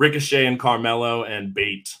Ricochet and Carmelo and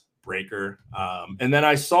Bate Breaker. And then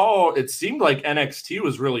I saw it seemed like NXT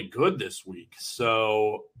was really good this week.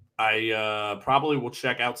 So I probably will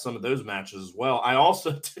check out some of those matches as well. I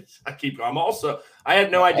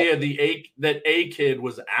had no idea that A Kid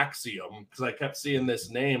was Axiom because I kept seeing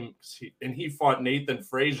this name and he fought Nathan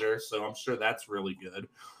Frazier, so I'm sure that's really good.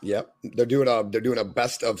 Yep, they're doing a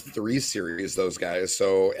best of 3 series. Those guys.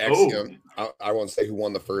 So Axiom, I won't say who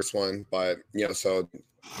won the first one, but so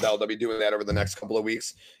they'll be doing that over the next couple of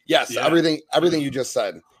weeks. Yes, everything you just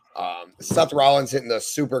said. Seth Rollins hitting the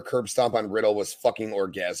super curb stomp on Riddle was fucking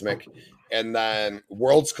orgasmic. And then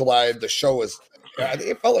Worlds Collide, the show was,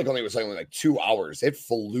 it felt like it was only like 2 hours. It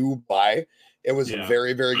flew by. It was a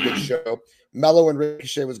very, very good show. Mello and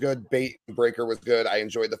Ricochet was good. Bate and Breaker was good. I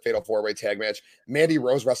enjoyed the Fatal 4-Way tag match. Mandy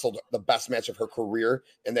Rose wrestled the best match of her career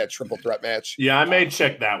in that triple threat match. Yeah, I may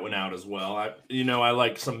check that one out as well. I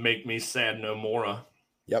like some Make Me Sad Nomura.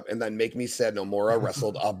 Yep, and then Make Me Sad Nomura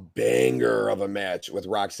wrestled a banger of a match with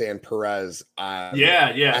Roxanne Perez.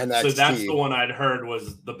 NXT. So that's the one I'd heard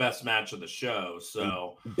was the best match of the show.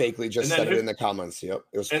 So Bakley just said it in the comments. Yep,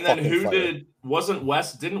 it was. And then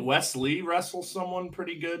didn't Wes Lee wrestle someone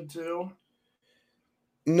pretty good too?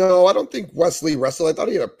 No, I don't think Wes Lee wrestled. I thought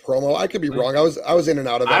he had a promo. I could be wrong. I was in and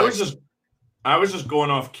out of that. I was just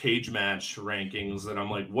going off cage match rankings, and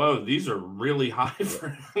I'm like, whoa, these are really high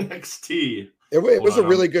for NXT. It was a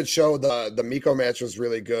really good show. The Miko match was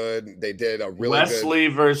really good. They did a really Wesley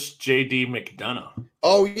versus JD McDonough.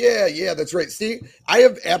 Oh, yeah, that's right. See, I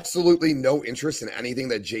have absolutely no interest in anything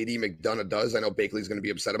that JD McDonough does. I know Bakley's going to be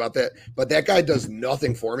upset about that, but that guy does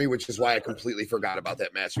nothing for me, which is why I completely forgot about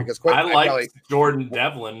that match. Because I like Jordan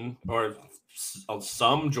Devlin or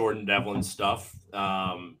some Jordan Devlin stuff,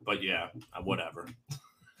 but yeah, whatever.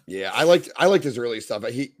 Yeah, I liked his early stuff.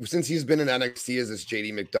 Since he's been in NXT as this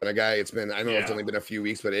JD McDonough guy, it's only been a few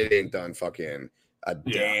weeks, but it ain't done fucking a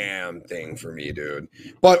damn thing for me, dude.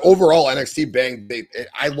 But overall, NXT bang.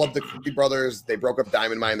 I love the Creed brothers. They broke up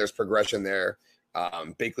Diamond Mine. There's progression there.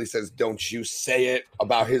 Bakley says, "Don't you say it"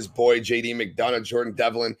 about his boy JD McDonough, Jordan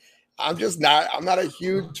Devlin. I'm not a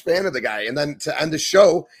huge fan of the guy. And then to end the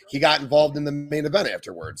show, he got involved in the main event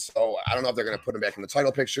afterwards. So I don't know if they're going to put him back in the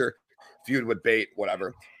title picture. Feud with Bate,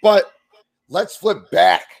 whatever. But let's flip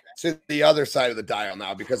back to the other side of the dial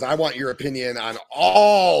now, because I want your opinion on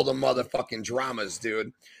all the motherfucking dramas,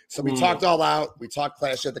 dude. So we talked All Out. We talked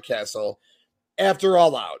Clash at the Castle. After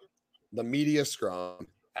All Out, the media scrum,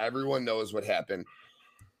 everyone knows what happened.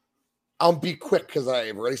 I'll be quick because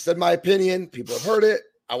I've already said my opinion. People have heard it.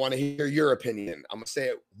 I want to hear your opinion. I'm going to say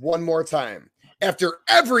it one more time. After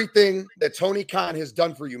everything that Tony Khan has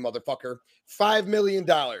done for you, motherfucker, $5 million,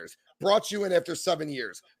 brought you in after 7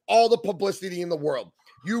 years, all the publicity in the world.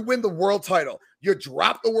 You win the world title. You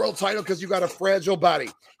drop the world title because you got a fragile body.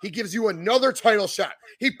 He gives you another title shot.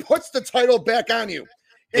 He puts the title back on you.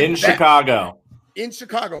 In Chicago.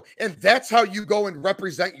 And that's how you go and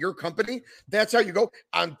represent your company. That's how you go.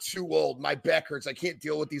 I'm too old. My back hurts. I can't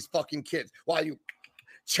deal with these fucking kids. While you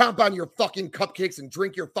chomp on your fucking cupcakes and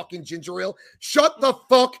drink your fucking ginger ale. Shut the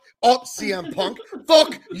fuck up, CM Punk.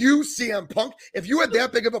 Fuck you, CM Punk. If you had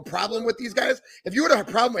that big of a problem with these guys, if you had a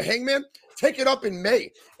problem with Hangman, take it up in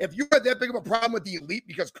May. If you had that big of a problem with the Elite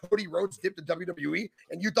because Cody Rhodes dipped to WWE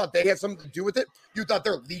and you thought they had something to do with it, you thought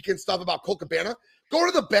they're leaking stuff about Colt Cabana, go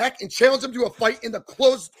to the back and challenge them to a fight in the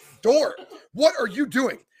closed door. What are you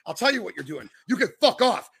doing? I'll tell you what you're doing. You can fuck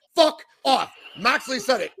off. Fuck off. Moxley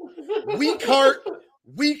said it. Weak heart,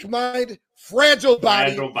 weak mind, fragile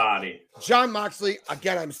body. Jon Moxley,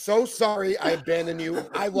 again, I'm so sorry I abandoned you.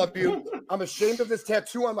 I love you. I'm ashamed of this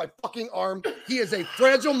tattoo on my fucking arm. He is a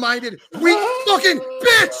fragile-minded, weak fucking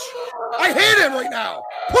bitch. I hate him right now.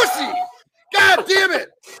 Pussy. God damn it.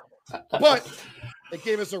 But they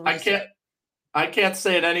gave us a reset. I can't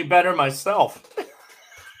say it any better myself.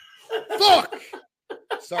 Fuck.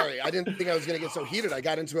 Sorry, I didn't think I was going to get so heated. I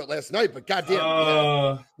got into it last night, but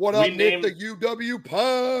goddamn. What up, Nick, the UW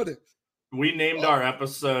pod? We named our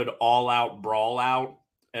episode All Out Brawl Out,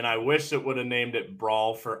 and I wish it would have named it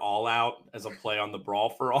Brawl for All Out as a play on the Brawl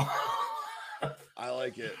for All. I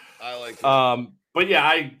like it. But yeah,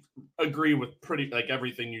 I agree with pretty like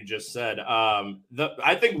everything you just said.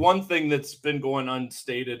 I think one thing that's been going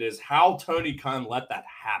unstated is how Tony Khan let that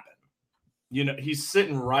happen. You know, he's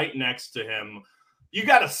sitting right next to him. You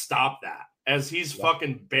got to stop that as he's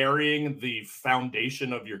fucking burying the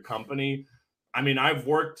foundation of your company. I mean, I've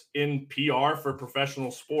worked in PR for professional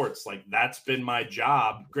sports. Like, that's been my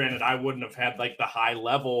job. Granted, I wouldn't have had like the high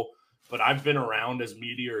level, but I've been around as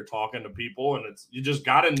media or talking to people, and you just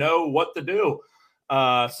got to know what to do.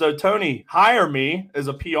 So Tony, hire me as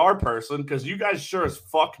a PR person because you guys sure as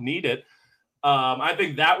fuck need it. I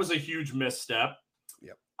think that was a huge misstep.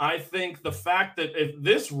 I think the fact that if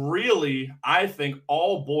this really, I think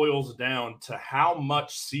all boils down to how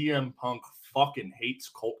much CM Punk fucking hates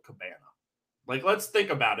Colt Cabana. Like, let's think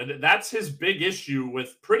about it. That's his big issue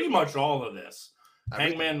with pretty much all of this.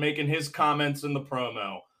 Hangman making his comments in the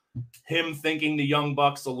promo, him thinking the Young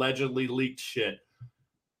Bucks allegedly leaked shit.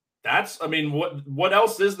 What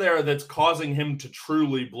else is there that's causing him to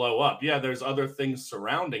truly blow up? Yeah, there's other things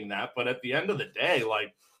surrounding that, but at the end of the day,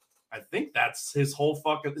 like, I think that's his whole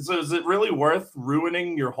fucking. So is it really worth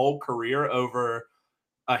ruining your whole career over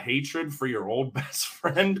a hatred for your old best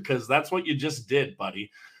friend? Because that's what you just did, buddy.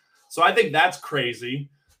 So I think that's crazy.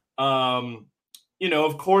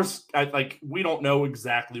 Of course, we don't know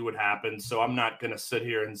exactly what happened, so I'm not going to sit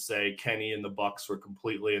here and say Kenny and the Bucks were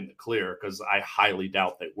completely in the clear because I highly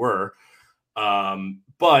doubt they were.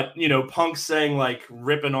 But, Punk saying, like,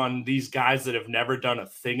 ripping on these guys that have never done a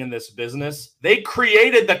thing in this business. They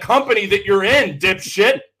created the company that you're in,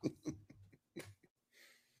 dipshit.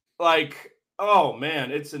 Like, oh,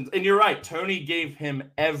 man. And you're right. Tony gave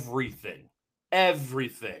him everything.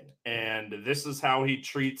 And this is how he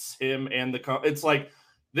treats him and it's like,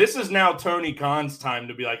 this is now Tony Khan's time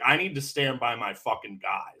to be like, I need to stand by my fucking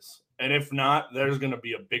guys. And if not, there's going to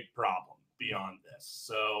be a big problem beyond this.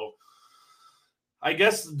 So I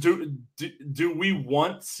guess, do we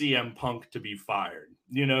want CM Punk to be fired?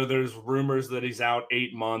 There's rumors that he's out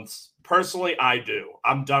 8 months. Personally, I do.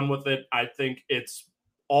 I'm done with it. I think it's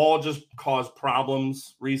all just caused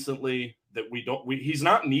problems recently that he's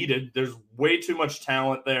not needed. There's way too much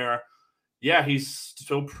talent there. Yeah, he's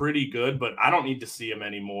still pretty good, but I don't need to see him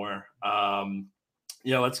anymore.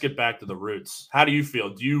 Let's get back to the roots. How do you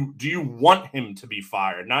feel? Do you want him to be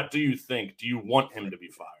fired? Not do you think, do you want him to be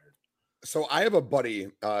fired? So I have a buddy,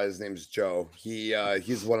 his name's Joe.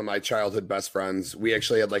 He's one of my childhood best friends. We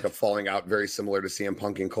actually had like a falling out very similar to CM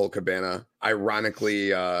Punk and Colt Cabana. Ironically,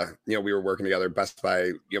 we were working together. Best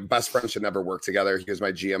friends should never work together. He was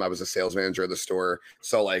my GM. I was a sales manager of the store.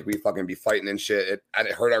 So like we fucking be fighting and shit.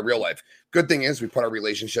 It hurt our real life. Good thing is we put our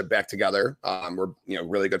relationship back together. We're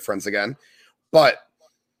really good friends again. But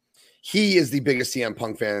he is the biggest CM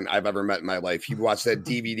Punk fan I've ever met in my life. He watched that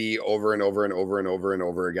DVD over and over and over and over and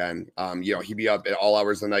over again. He'd be up at all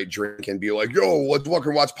hours of the night drinking, be like, yo, let's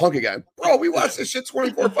fucking watch Punk again. Bro, we watched this shit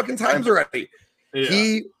 24 fucking times already. Yeah.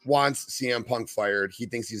 He wants CM Punk fired. He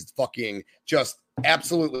thinks he's fucking just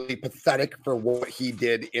absolutely pathetic for what he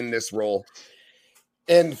did in this role.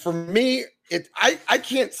 And for me, I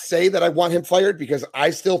can't say that I want him fired because I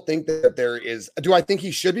still think that there is. Do I think he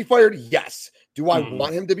should be fired? Yes. Do I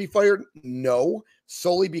want him to be fired? No.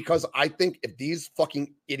 Solely because I think if these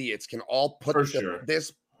fucking idiots can all put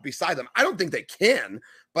this beside them, I don't think they can.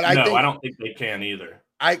 But I don't think they can either.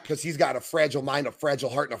 Because he's got a fragile mind, a fragile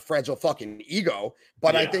heart, and a fragile fucking ego.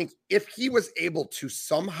 But I think if he was able to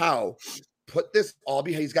somehow put this all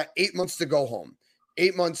behind, he's got 8 months to go home.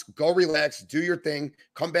 8 months, go relax, do your thing,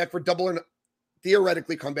 come back for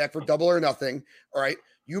theoretically come back for double or nothing. All right.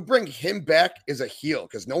 You bring him back as a heel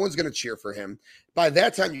because no one's going to cheer for him. By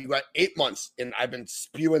that time, you got 8 months, and I've been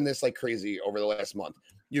spewing this like crazy over the last month.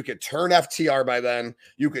 You could turn FTR by then.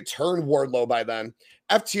 You could turn Wardlow by then.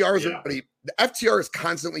 FTR is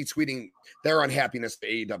constantly tweeting their unhappiness to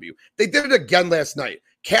AEW. They did it again last night.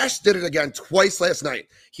 Cash did it again twice last night.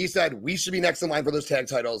 He said we should be next in line for those tag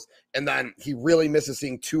titles, and then he really misses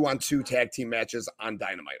seeing 2-on-2 tag team matches on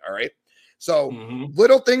Dynamite. All right. So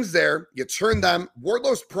little things there. You turn them.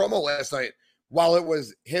 Wardlow's promo last night, while it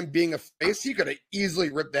was him being a face, he could have easily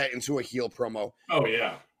ripped that into a heel promo. Oh,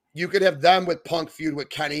 yeah. You could have them with Punk feud with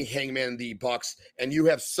Kenny, Hangman, the Bucks, and you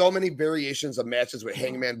have so many variations of matches with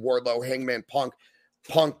Hangman, Wardlow, Hangman, Punk,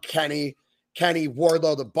 Kenny,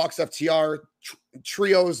 Wardlow, the Bucks, FTR,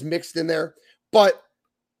 trios mixed in there. But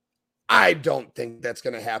I don't think that's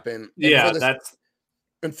going to happen.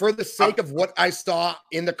 And for the sake of what I saw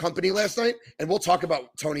in the company last night, and we'll talk about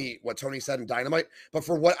what Tony said in Dynamite, but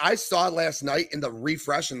for what I saw last night in the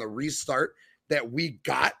refresh and the restart that we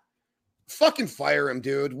got, fucking fire him,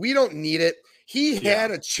 dude. We don't need it. He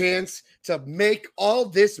had a chance to make all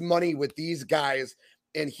this money with these guys,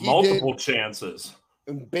 and he multiple chances.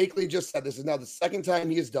 And Bakley just said this is now the second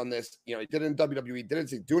time he has done this. He did it in WWE,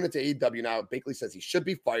 doing it to AEW now. Bakley says he should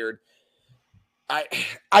be fired.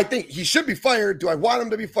 I think he should be fired. Do I want him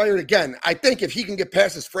to be fired again? I think if he can get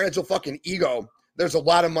past his fragile fucking ego, there's a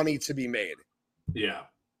lot of money to be made. Yeah,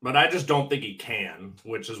 but I just don't think he can,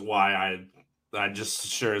 which is why I just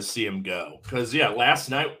sure see him go. Because, last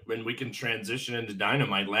night, when we can transition into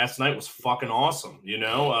Dynamite, last night was fucking awesome.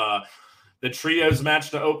 The trios match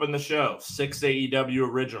to open the show, 6 AEW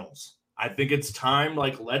originals. I think it's time,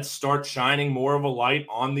 let's start shining more of a light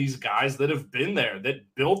on these guys that have been there, that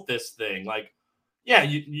built this thing.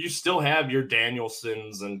 You still have your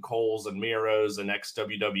Danielsons and Coles and Miros and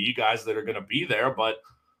ex-WWE guys that are going to be there, but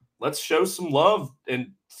let's show some love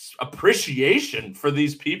and appreciation for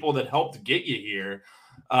these people that helped get you here.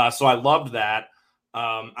 So I loved that.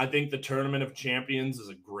 I think the Tournament of Champions is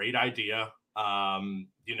a great idea.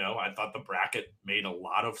 I thought the bracket made a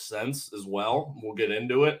lot of sense as well. We'll get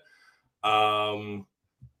into it.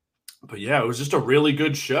 But it was just a really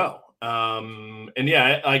good show.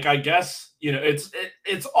 I guess,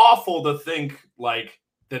 it's awful to think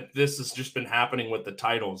that this has just been happening with the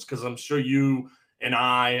titles. Cause I'm sure you and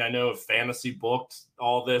I know have fantasy booked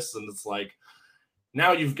all this. And it's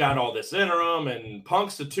now you've got all this interim and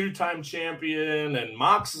Punk's a 2-time champion and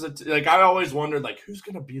Mox is I always wondered who's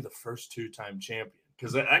going to be the first 2-time champion.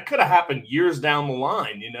 Cause that could have happened years down the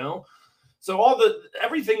line, So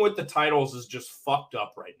everything with the titles is just fucked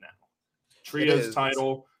up right now. Trios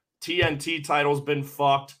title, TNT title's been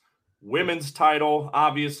fucked. Women's title,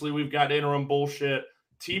 obviously, we've got interim bullshit.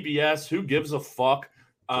 TBS, who gives a fuck?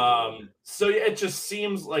 So it just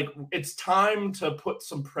seems like it's time to put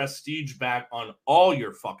some prestige back on all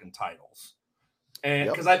your fucking titles. And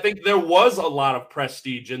because I think there was a lot of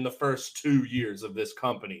prestige in the first 2 years of this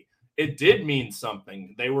company. It did mean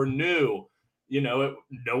something. They were new. No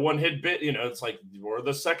one had been, it's we're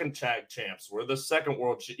the second tag champs. We're the second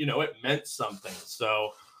world, it meant something.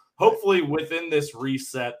 So hopefully within this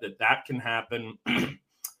reset that can happen.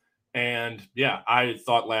 And yeah, I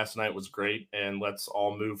thought last night was great, and let's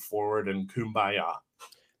all move forward and kumbaya.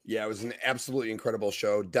 Yeah, it was an absolutely incredible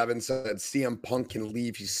show. Devin said CM Punk can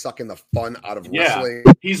leave. He's sucking the fun out of wrestling.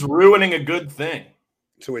 He's ruining a good thing.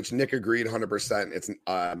 To which Nick agreed 100%. It's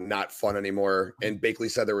not fun anymore. And Bakley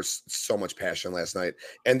said there was so much passion last night.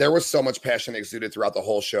 And there was so much passion exuded throughout the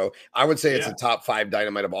whole show. I would say it's a top 5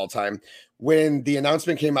 Dynamite of all time. When the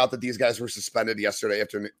announcement came out that these guys were suspended yesterday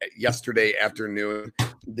afternoon,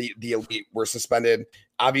 the Elite were suspended.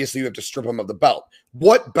 Obviously, you have to strip them of the belt.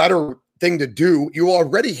 What better thing to do? You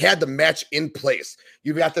already had the match in place.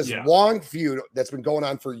 You've got this long feud that's been going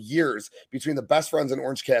on for years between the Best Friends and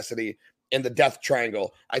Orange Cassidy and the Death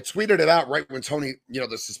Triangle. I tweeted it out right when Tony,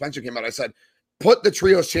 the suspension came out. I said, put the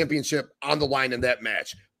Trios Championship on the line in that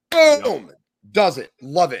match. Boom! Yep. Does it.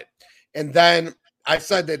 Love it. And then I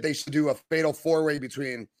said that they should do a fatal 4-way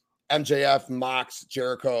between MJF, Mox,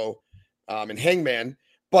 Jericho, and Hangman.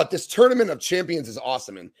 But this Tournament of Champions is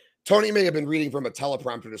awesome. And Tony may have been reading from a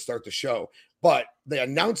teleprompter to start the show, but the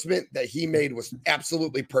announcement that he made was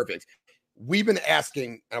absolutely perfect. We've been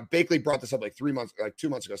asking, Bakley brought this up like 2 months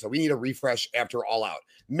ago. So we need a refresh after All Out.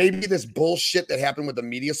 Maybe this bullshit that happened with the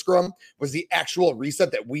media scrum was the actual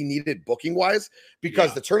reset that we needed booking wise,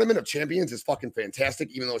 because the Tournament of Champions is fucking fantastic,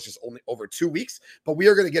 even though it's just only over 2 weeks. But we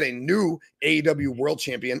are going to get a new AEW World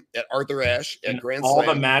Champion at Arthur Ashe at Grand Slam.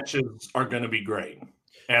 All the matches are going to be great,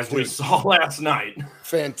 as we saw last night.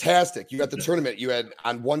 Fantastic. You got the tournament. You had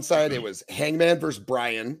on one side, it was Hangman versus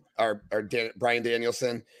Brian Brian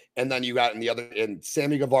Danielson. And then you got in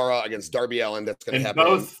Sammy Guevara against Darby Allin. That's going to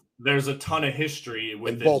happen. There's a ton of history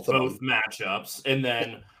with both matchups. And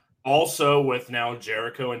then also with now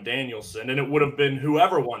Jericho and Danielson. And it would have been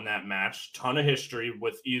whoever won that match. Ton of history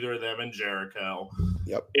with either of them and Jericho.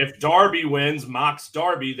 Yep. If Darby wins, Mox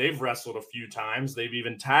Darby, they've wrestled a few times. They've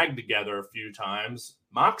even tagged together a few times.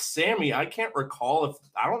 Mox Sammy, I can't recall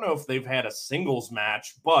I don't know if they've had a singles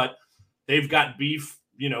match, but they've got beef.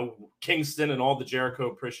 Kingston and all the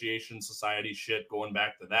Jericho Appreciation Society shit going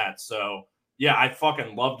back to that. So, yeah, I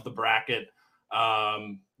fucking loved the bracket.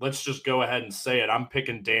 Let's just go ahead and say it. I'm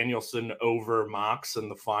picking Danielson over Mox in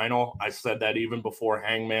the final. I said that even before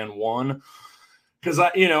Hangman won. Because,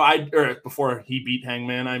 before he beat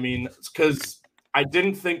Hangman, because I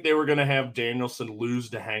didn't think they were going to have Danielson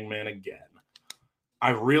lose to Hangman again.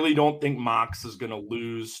 I really don't think Mox is going to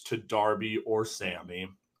lose to Darby or Sammy.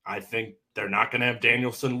 I think they're not going to have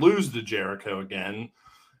Danielson lose to Jericho again.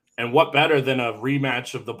 And what better than a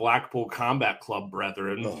rematch of the Blackpool Combat Club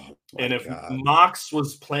brethren? And if Mox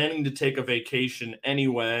was planning to take a vacation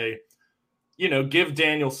anyway, give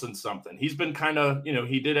Danielson something. He's been kind of,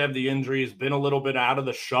 he did have the injury. He's been a little bit out of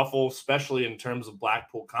the shuffle, especially in terms of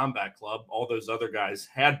Blackpool Combat Club. All those other guys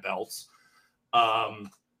had belts.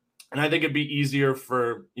 And I think it'd be easier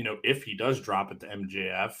for, if he does drop it to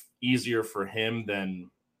MJF, easier for him than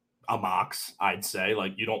a Mox, I'd say.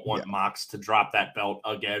 Like, you don't want Mox to drop that belt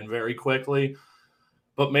again very quickly.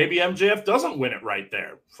 But maybe MJF doesn't win it right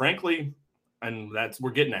there. Frankly, and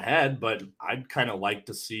we're getting ahead, but I'd kind of like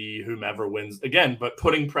to see whomever wins again. But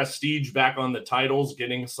putting prestige back on the titles,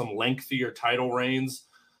 getting some lengthier title reigns.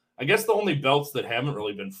 I guess the only belts that haven't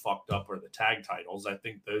really been fucked up are the tag titles. I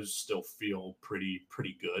think those still feel pretty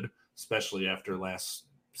good, especially after last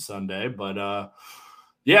Sunday. But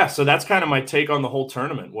yeah, so that's kind of my take on the whole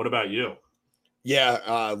tournament. What about you?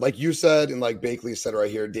 Yeah, like you said, and like Bakley said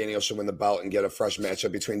right here, Daniel should win the belt and get a fresh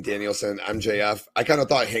matchup between Danielson and MJF. I kind of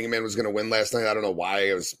thought Hangman was going to win last night. I don't know why.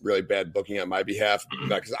 It was really bad booking on my behalf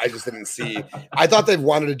because I just didn't see. I thought they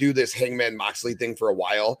wanted to do this Hangman Moxley thing for a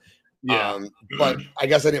while. Yeah. But I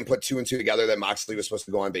guess I didn't put 2 and 2 together that Moxley was supposed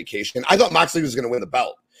to go on vacation. I thought Moxley was going to win the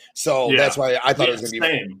belt. So that's why I thought it was going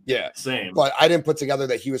to be same. But I didn't put together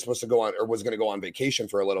that he was supposed to go on or was going to go on vacation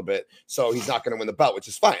for a little bit. So he's not going to win the belt, which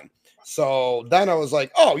is fine. So then I was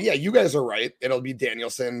like, oh yeah, you guys are right. It'll be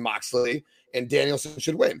Danielson, Moxley, and Danielson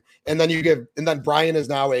should win. And then Brian is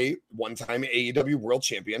now a one-time AEW world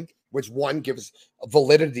champion, which 1 gives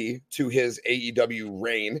validity to his AEW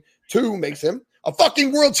reign. 2 makes him a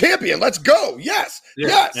fucking world champion. Let's go. Yes.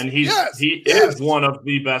 And he is one of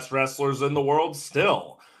the best wrestlers in the world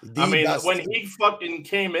still. When he fucking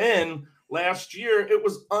came in last year, it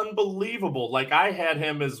was unbelievable. Like, I had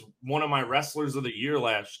him as one of my wrestlers of the year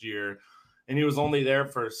last year, and he was only there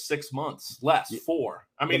for 6 months, 4.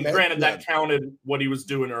 Granted, that counted what he was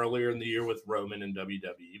doing earlier in the year with Roman and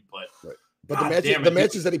WWE, but right. But the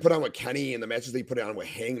matches that he put on with Kenny and the matches that he put on with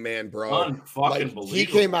Hangman, bro, believable. He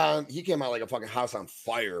came out like a fucking house on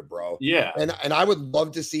fire, bro. Yeah. And I would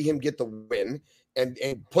love to see him get the win and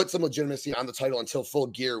put some legitimacy on the title until Full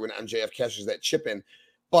Gear when MJF cashes that chip in.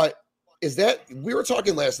 But we were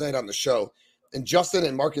talking last night on the show, and Justin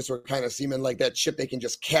and Marcus were kind of seeming like that shit they can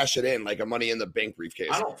just cash it in like a Money in the Bank briefcase.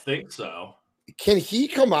 I don't think so. Can he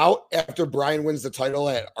come out after Brian wins the title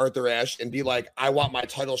at Arthur Ashe and be like, I want my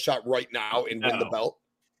title shot right now and win the belt?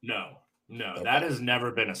 No, Okay. that has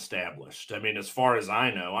never been established. I mean, as far as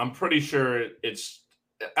I know, I'm pretty sure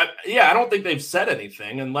I don't think they've said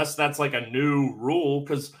anything unless that's like a new rule.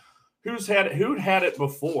 Because who'd had it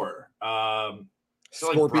before?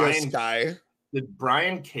 Scorpio like Sky. Did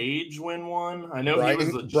Brian Cage win one? I know Brian, he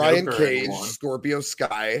was the Brian Joker Cage, in one, Scorpio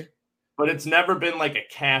Sky. but it's never been like a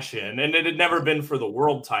cash in, and it had never been for the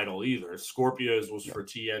world title either. Scorpio's was for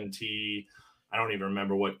TNT. I don't even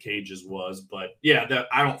remember what Cage's was, but yeah,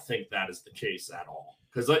 I don't think that is the case at all.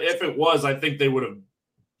 Because if it was, I think they would have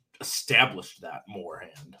established that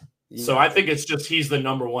beforehand. Yeah. So I think it's just he's the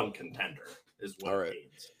number one contender is what it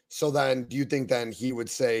means. So then do you think then he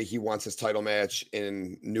would say he wants his title match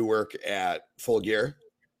in Newark at Full Gear?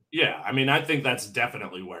 Yeah, I mean, I think that's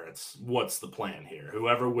definitely what's the plan here.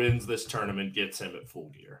 Whoever wins this tournament gets him at Full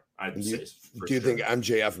Gear. I'd say. Do you think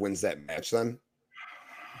MJF wins that match then?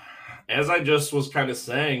 As I just was kind of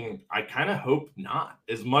saying, I kind of hope not.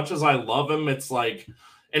 As much as I love him, it's like,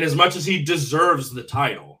 and as much as he deserves the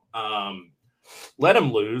title, let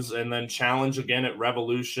him lose and then challenge again at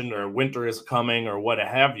Revolution or Winter is Coming or what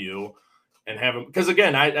have you, and have him. Because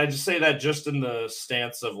again, I just say that just in the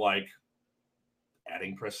stance of like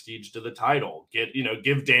adding prestige to the title.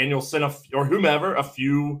 Give Danielson or whomever a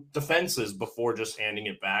few defenses before just handing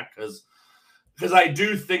it back. Because I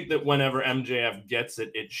do think that whenever MJF gets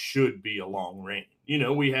it, it should be a long reign.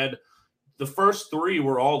 We had the first three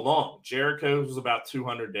were all long. Jericho's was about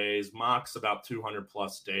 200 days. Mox about 200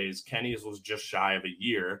 plus days. Kenny's was just shy of a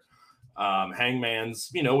year.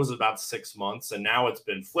 Hangman's, was about 6 months. And now it's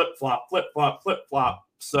been flip-flop, flip-flop, flip-flop.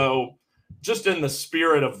 So just in the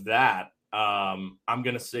spirit of that, I'm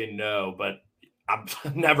going to say no, but I'm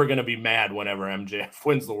never going to be mad whenever MJF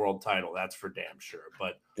wins the world title. That's for damn sure.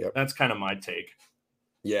 But That's kind of my take.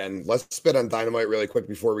 Yeah, and let's spit on Dynamite really quick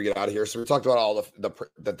before we get out of here. So we talked about all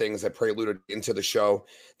the things that preluded into the show.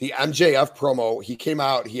 The MJF promo, he came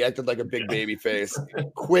out, he acted like a big baby face.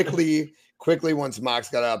 Quickly, once Mox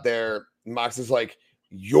got out there, Mox is like,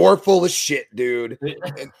 "You're full of shit, dude."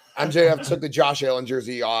 And MJF took the Josh Allen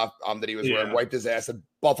jersey off that he was wearing, wiped his ass, said,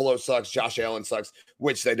 "Buffalo sucks, Josh Allen sucks,"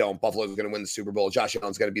 which they don't. Buffalo's going to win the Super Bowl. Josh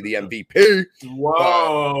Allen's going to be the MVP.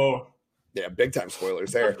 Whoa. Yeah, big time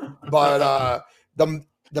spoilers there. But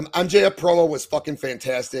the MJF promo was fucking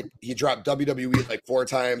fantastic. He dropped WWE like 4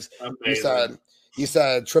 times. Amazing. He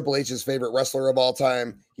said Triple H's favorite wrestler of all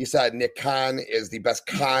time. He said Nick Khan is the best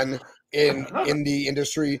Khan in the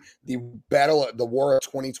industry. The war of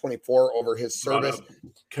 2024 over his service.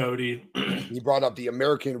 Cody. He brought up the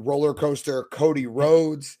American roller coaster, Cody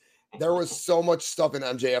Rhodes. There was so much stuff in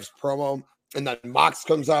MJF's promo. And then Mox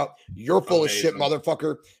comes out. "You're full of shit,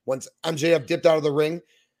 motherfucker." Once MJF dipped out of the ring,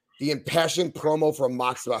 the impassioned promo from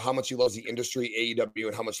Mox about how much he loves the industry, AEW,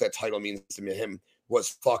 and how much that title means to him was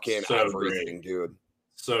fucking everything, dude.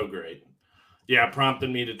 So great. Yeah, prompted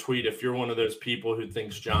me to tweet, if you're one of those people who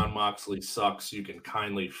thinks Jon Moxley sucks, you can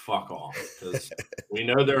kindly fuck off, because we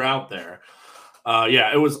know they're out there.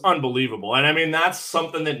 It was unbelievable. And I mean, that's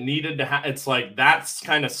something that needed to happen. It's like, that's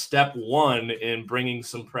kind of step one in bringing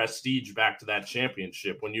some prestige back to that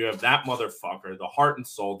championship. When you have that motherfucker, the heart and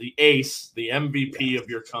soul, the ace, the MVP of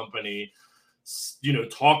your company,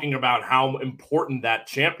 talking about how important that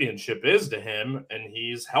championship is to him. And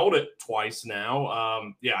he's held it twice now.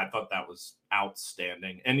 I thought that was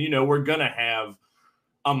outstanding. And, we're going to have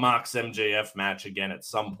a Mox MJF match again at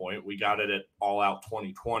some point. We got it at All Out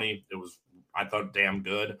 2020. It was, I thought, damn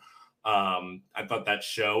good. I thought that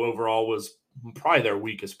show overall was probably their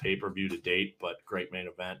weakest pay-per-view to date, but great main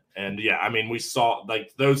event. And we saw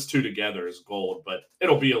like those two together is gold, but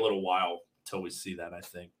it'll be a little while till we see that, I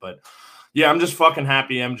think. But I'm just fucking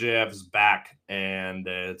happy MJF is back, and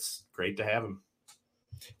it's great to have him.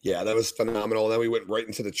 Yeah, that was phenomenal. Then we went right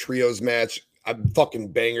into the trios match. A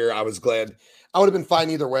fucking banger. I was glad. I would have been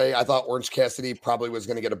fine either way. I thought Orange Cassidy probably was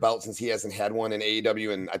going to get a belt since he hasn't had one in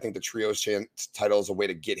AEW, and I think the trios title is a way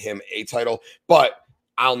to get him a title. But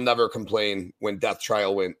I'll never complain when Death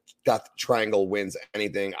Triangle wins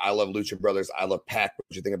anything. I love Lucha Brothers. I love Pac. What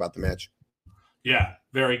did you think about the match? Yeah,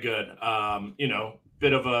 very good. Got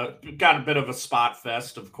a bit of a spot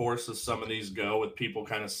fest, of course, as some of these go, with people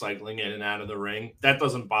kind of cycling in and out of the ring. That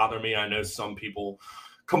doesn't bother me. I know some people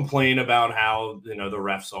complain about how the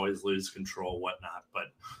refs always lose control, whatnot, but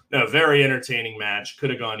no, very entertaining match. Could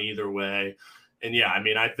have gone either way. And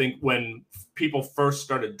I think when people first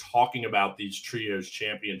started talking about these trios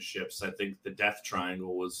championships, I think the Death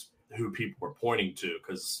Triangle was who people were pointing to,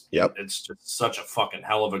 because Yep. it's just such a fucking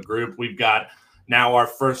hell of a group. We've got now our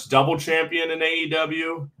first double champion in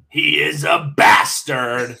AEW. He is a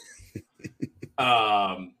bastard.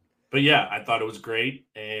 But yeah, I thought it was great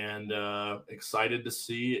and excited to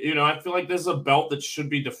see. You know, I feel like this is a belt that should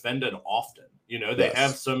be defended often. You know, they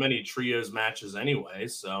have so many trios matches anyway,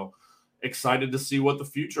 so excited to see what the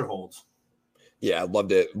future holds. Yeah, I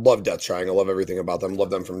loved it. Love Death Triangle. Love everything about them. Love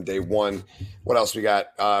them from day one. What else we got?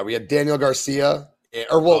 We had Daniel Garcia. Do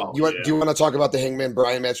you want to talk about the Hangman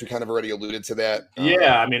Bryan match? We kind of already alluded to that.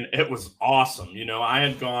 Yeah, I mean, it was awesome. You know, I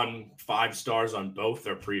had gone 5 stars on both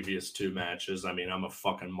their previous 2 matches. I mean, I'm a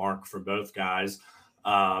fucking mark for both guys.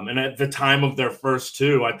 And at the time of their first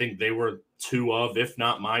 2, I think they were 2 of, if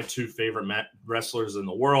not my 2 favorite wrestlers in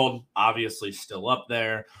the world. Obviously still up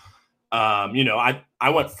there. You know, I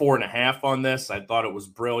went 4.5 on this. I thought it was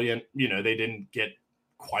brilliant. You know, they didn't get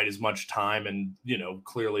quite as much time, and, you know,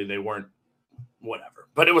 clearly they weren't whatever,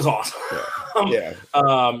 but it was awesome.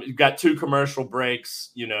 You've got 2 commercial breaks.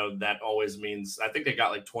 You know, that always means, I think they got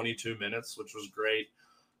like 22 minutes, which was great.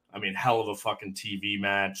 I mean, hell of a fucking TV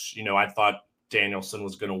match. You know, I thought Danielson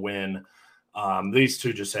was going to win. These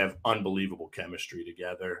 2 just have unbelievable chemistry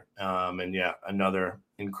together. And yeah, another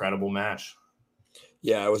incredible match.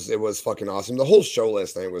 Yeah, it was fucking awesome. The whole show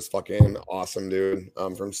last night was fucking awesome, dude.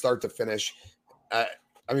 From start to finish.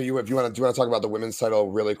 I mean, do you want to talk about the women's title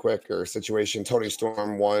really quick or situation? Toni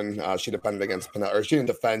Storm won. She defended against Penelope, or she didn't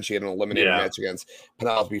defend. She had an eliminator match against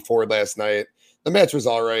Penelope Ford last night. The match was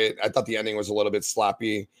all right. I thought the ending was a little bit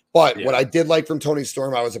sloppy, but what I did like from Toni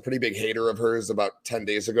Storm, I was a pretty big hater of hers about 10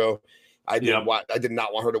 days ago. I did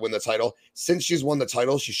not want her to win the title. Since she's won the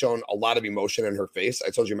title, she's shown a lot of emotion in her face. I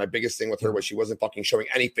told you my biggest thing with her was she wasn't fucking showing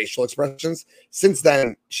any facial expressions. Since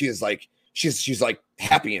then, she is like she's like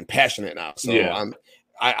happy and passionate now. So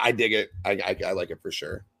I dig it. I like it for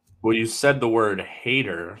sure. Well, you said the word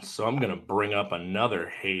hater, so I'm going to bring up another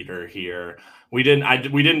hater here. We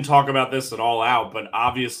didn't talk about this at All Out, but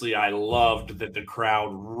obviously I loved that the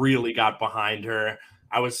crowd really got behind her.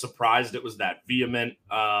 I was surprised it was that vehement.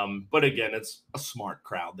 But again, it's a smart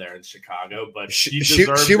crowd there in Chicago. But she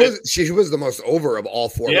was the most over of all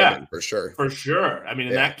 4 women, for sure. For sure. I mean,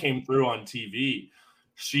 and that came through on TV.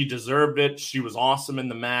 She deserved it. She was awesome in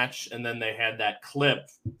the match. And then they had that clip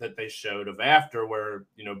that they showed of after where,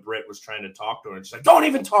 you know, Britt was trying to talk to her and she's like, don't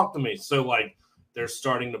even talk to me. So like they're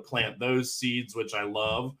starting to plant those seeds, which I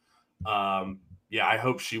love. I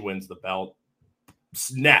hope she wins the belt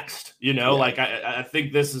next. You know, like I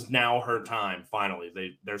think this is now her time. Finally,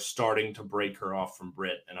 they're starting to break her off from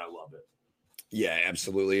Britt, and I love it. Yeah,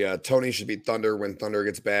 absolutely. Tony should beat Thunder when Thunder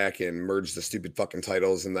gets back and merge the stupid fucking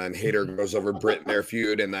titles. And then Hayter goes over Britt in their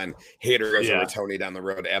feud. And then Hayter goes over Tony down the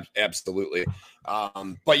road. Absolutely.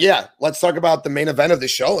 But yeah, let's talk about the main event of the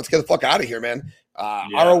show. Let's get the fuck out of here, man.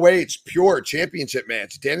 ROH Pure Championship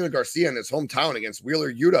match. Daniel Garcia in his hometown against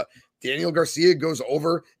Wheeler Yuta. Daniel Garcia goes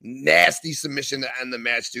over. Nasty submission to end the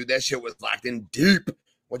match, dude. That shit was locked in deep.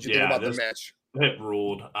 What'd you think about the match? It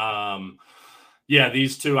ruled. Yeah,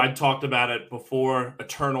 these 2, I talked about it before,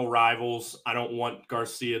 eternal rivals. I don't want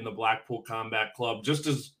Garcia in the Blackpool Combat Club. Just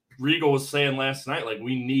as Regal was saying last night, like,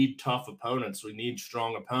 we need tough opponents. We need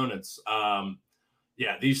strong opponents.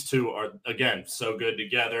 These 2 are, again, so good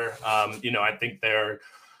together. You know, I think they're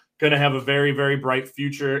going to have a very, very bright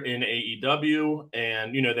future in AEW.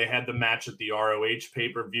 And, you know, they had the match at the ROH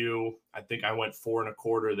pay-per-view. I think I went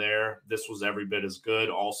 4.25 there. This was every bit as good,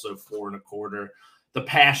 also 4.25. The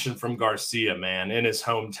passion from Garcia, man, in his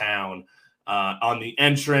hometown, on the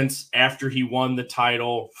entrance after he won the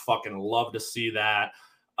title. Fucking love to see that.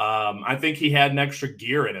 I think he had an extra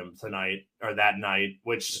gear in him that night,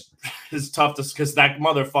 which is tough to, because that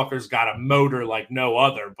motherfucker's got a motor like no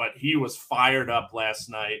other, but he was fired up last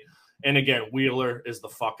night. And again, Wheeler is the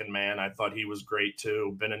fucking man. I thought he was great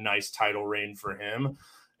too. Been a nice title reign for him.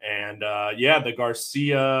 And the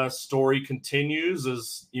Garcia story continues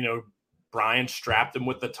as, you know, Bryan strapped him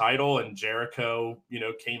with the title and Jericho, you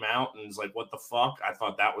know, came out and was like, what the fuck? I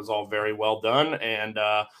thought that was all very well done. And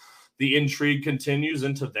the intrigue continues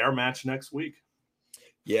into their match next week.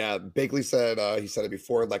 Yeah, Bakley said, he said it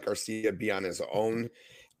before, like Garcia be on his own.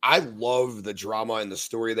 I love the drama and the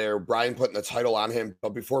story there. Bryan putting the title on him.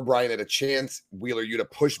 But before Bryan had a chance, Wheeler Yuta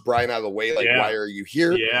pushed Bryan out of the way. Like, why are you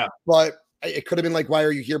here? Yeah. But it could have been like, why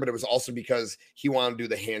are you here? But it was also because he wanted to do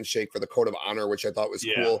the handshake for the code of honor, which I thought was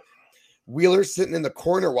cool. Wheeler sitting in the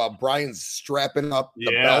corner while Bryan's strapping up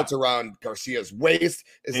the belt around Garcia's waist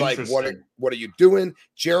is like, what are you doing?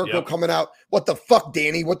 Jericho coming out. What the fuck,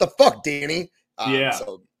 Danny? What the fuck, Danny?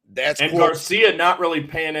 So That's and cool. Garcia not really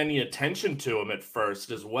paying any attention to him at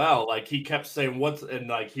first as well. Like he kept saying and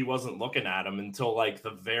like he wasn't looking at him until like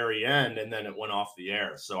the very end, and then it went off the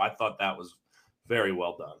air. So I thought that was very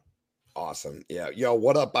well done. Awesome. Yeah. Yo,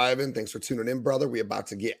 what up, Ivan? Thanks for tuning in, brother. We about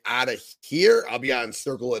to get out of here. I'll be on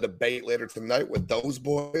Circle of Debate later tonight with those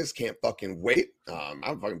boys. Can't fucking wait. I'm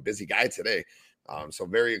a fucking busy guy today. So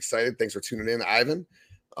very excited. Thanks for tuning in, Ivan.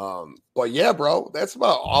 But yeah, bro, that's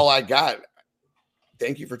about all I got.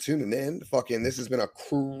 Thank you for tuning in. Fucking, this has been a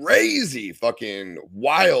crazy fucking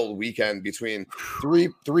wild weekend between three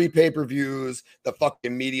pay-per-views, the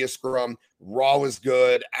fucking media scrum. Raw was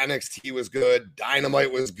good, NXT was good,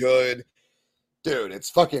 Dynamite was good. Dude, it's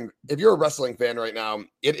fucking, if you're a wrestling fan right now,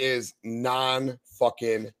 it is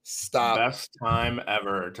non-fucking stop. Best time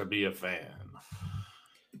ever to be a fan.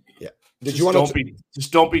 Yeah.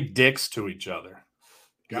 Just don't be dicks to each other.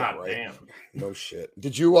 God damn. No shit.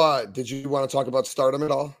 Did you want to talk about Stardom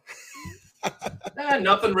at all?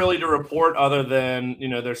 Nothing really to report other than,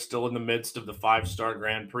 they're still in the midst of the 5-star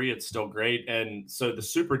Grand Prix. It's still great. And so the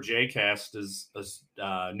Super J-Cast is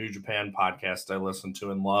a New Japan podcast I listen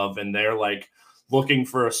to and love. And they're like looking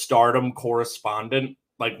for a Stardom correspondent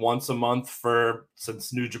like once a month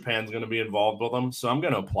since New Japan's going to be involved with them. So I'm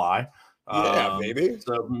going to apply. Yeah, maybe.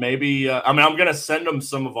 So maybe, I'm going to send them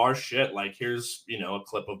some of our shit. Like, here's, a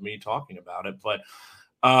clip of me talking about it. But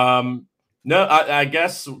no, I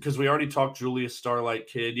guess because we already talked Julia Starlight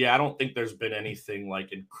Kid. Yeah, I don't think there's been anything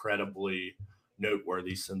like incredibly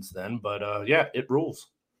noteworthy since then. But yeah, it rules.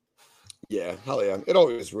 Yeah, hell yeah. It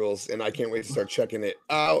always rules. And I can't wait to start checking it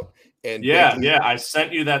out. And yeah, I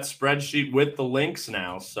sent you that spreadsheet with the links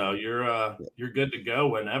now, so you're good to go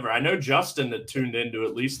whenever. I know Justin had tuned into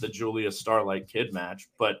at least the Julia Starlight Kid match,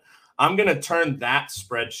 but I'm gonna turn that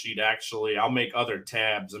spreadsheet. Actually, I'll make other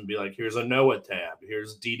tabs and be like, here's a Noah tab,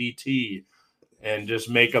 here's DDT, and just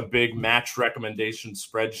make a big match recommendation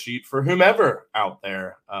spreadsheet for whomever out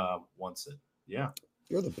there wants it. Yeah.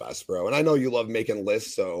 You're the best, bro. And I know you love making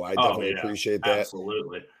lists, so I definitely appreciate that.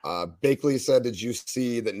 Absolutely. Bakley said, did you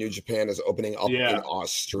see that New Japan is opening up in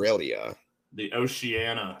Australia? The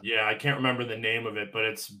Oceania. Yeah, I can't remember the name of it, but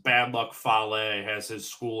it's Bad Luck Fale has his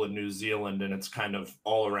school in New Zealand, and it's kind of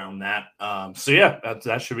all around that. So yeah,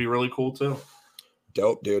 that should be really cool too.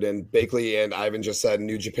 Dope, dude. And Bakley and Ivan just said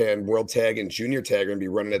New Japan World Tag and Junior Tag are going to be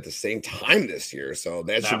running at the same time this year. So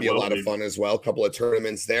that should be a lot of fun as well. A couple of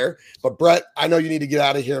tournaments there. But Brett, I know you need to get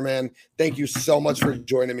out of here, man. Thank you so much for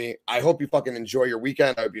joining me. I hope you fucking enjoy your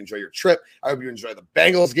weekend. I hope you enjoy your trip. I hope you enjoy the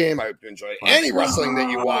Bengals game. I hope you enjoy any wrestling that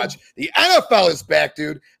you watch. The NFL is back,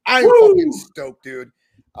 dude. I'm fucking stoked, dude.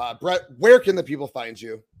 Brett, where can the people find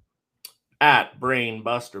you? At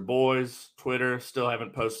Brainbuster Boys, Twitter. Still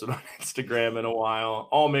haven't posted on Instagram in a while.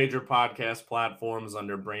 All major podcast platforms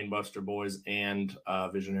under Brainbuster Boys and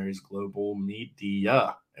Visionaries Global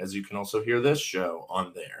Media, as you can also hear this show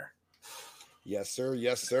on there. Yes, sir.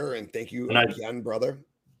 Yes, sir. And thank you again, brother.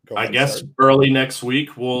 I guess early next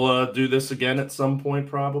week we'll do this again at some point,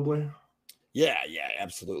 probably. Yeah,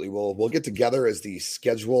 absolutely. We'll get together as the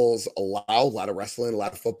schedules allow. A lot of wrestling, a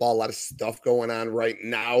lot of football, a lot of stuff going on right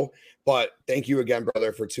now. But thank you again,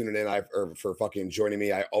 brother, for tuning in. For fucking joining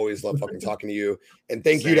me. I always love fucking talking to you. And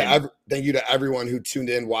thank you to everyone who tuned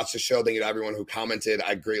in, watched the show. Thank you to everyone who commented.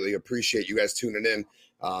 I greatly appreciate you guys tuning in.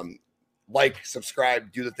 Like,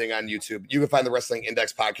 subscribe, do the thing on YouTube. You can find the Wrestling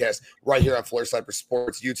Index podcast right here on Floor Sliper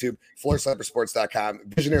Sports, YouTube, floorslipersports.com,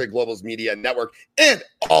 Visionary Global's Media Network, and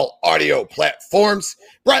all audio platforms.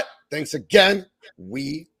 Brett, thanks again.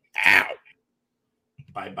 We out.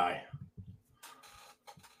 Bye-bye.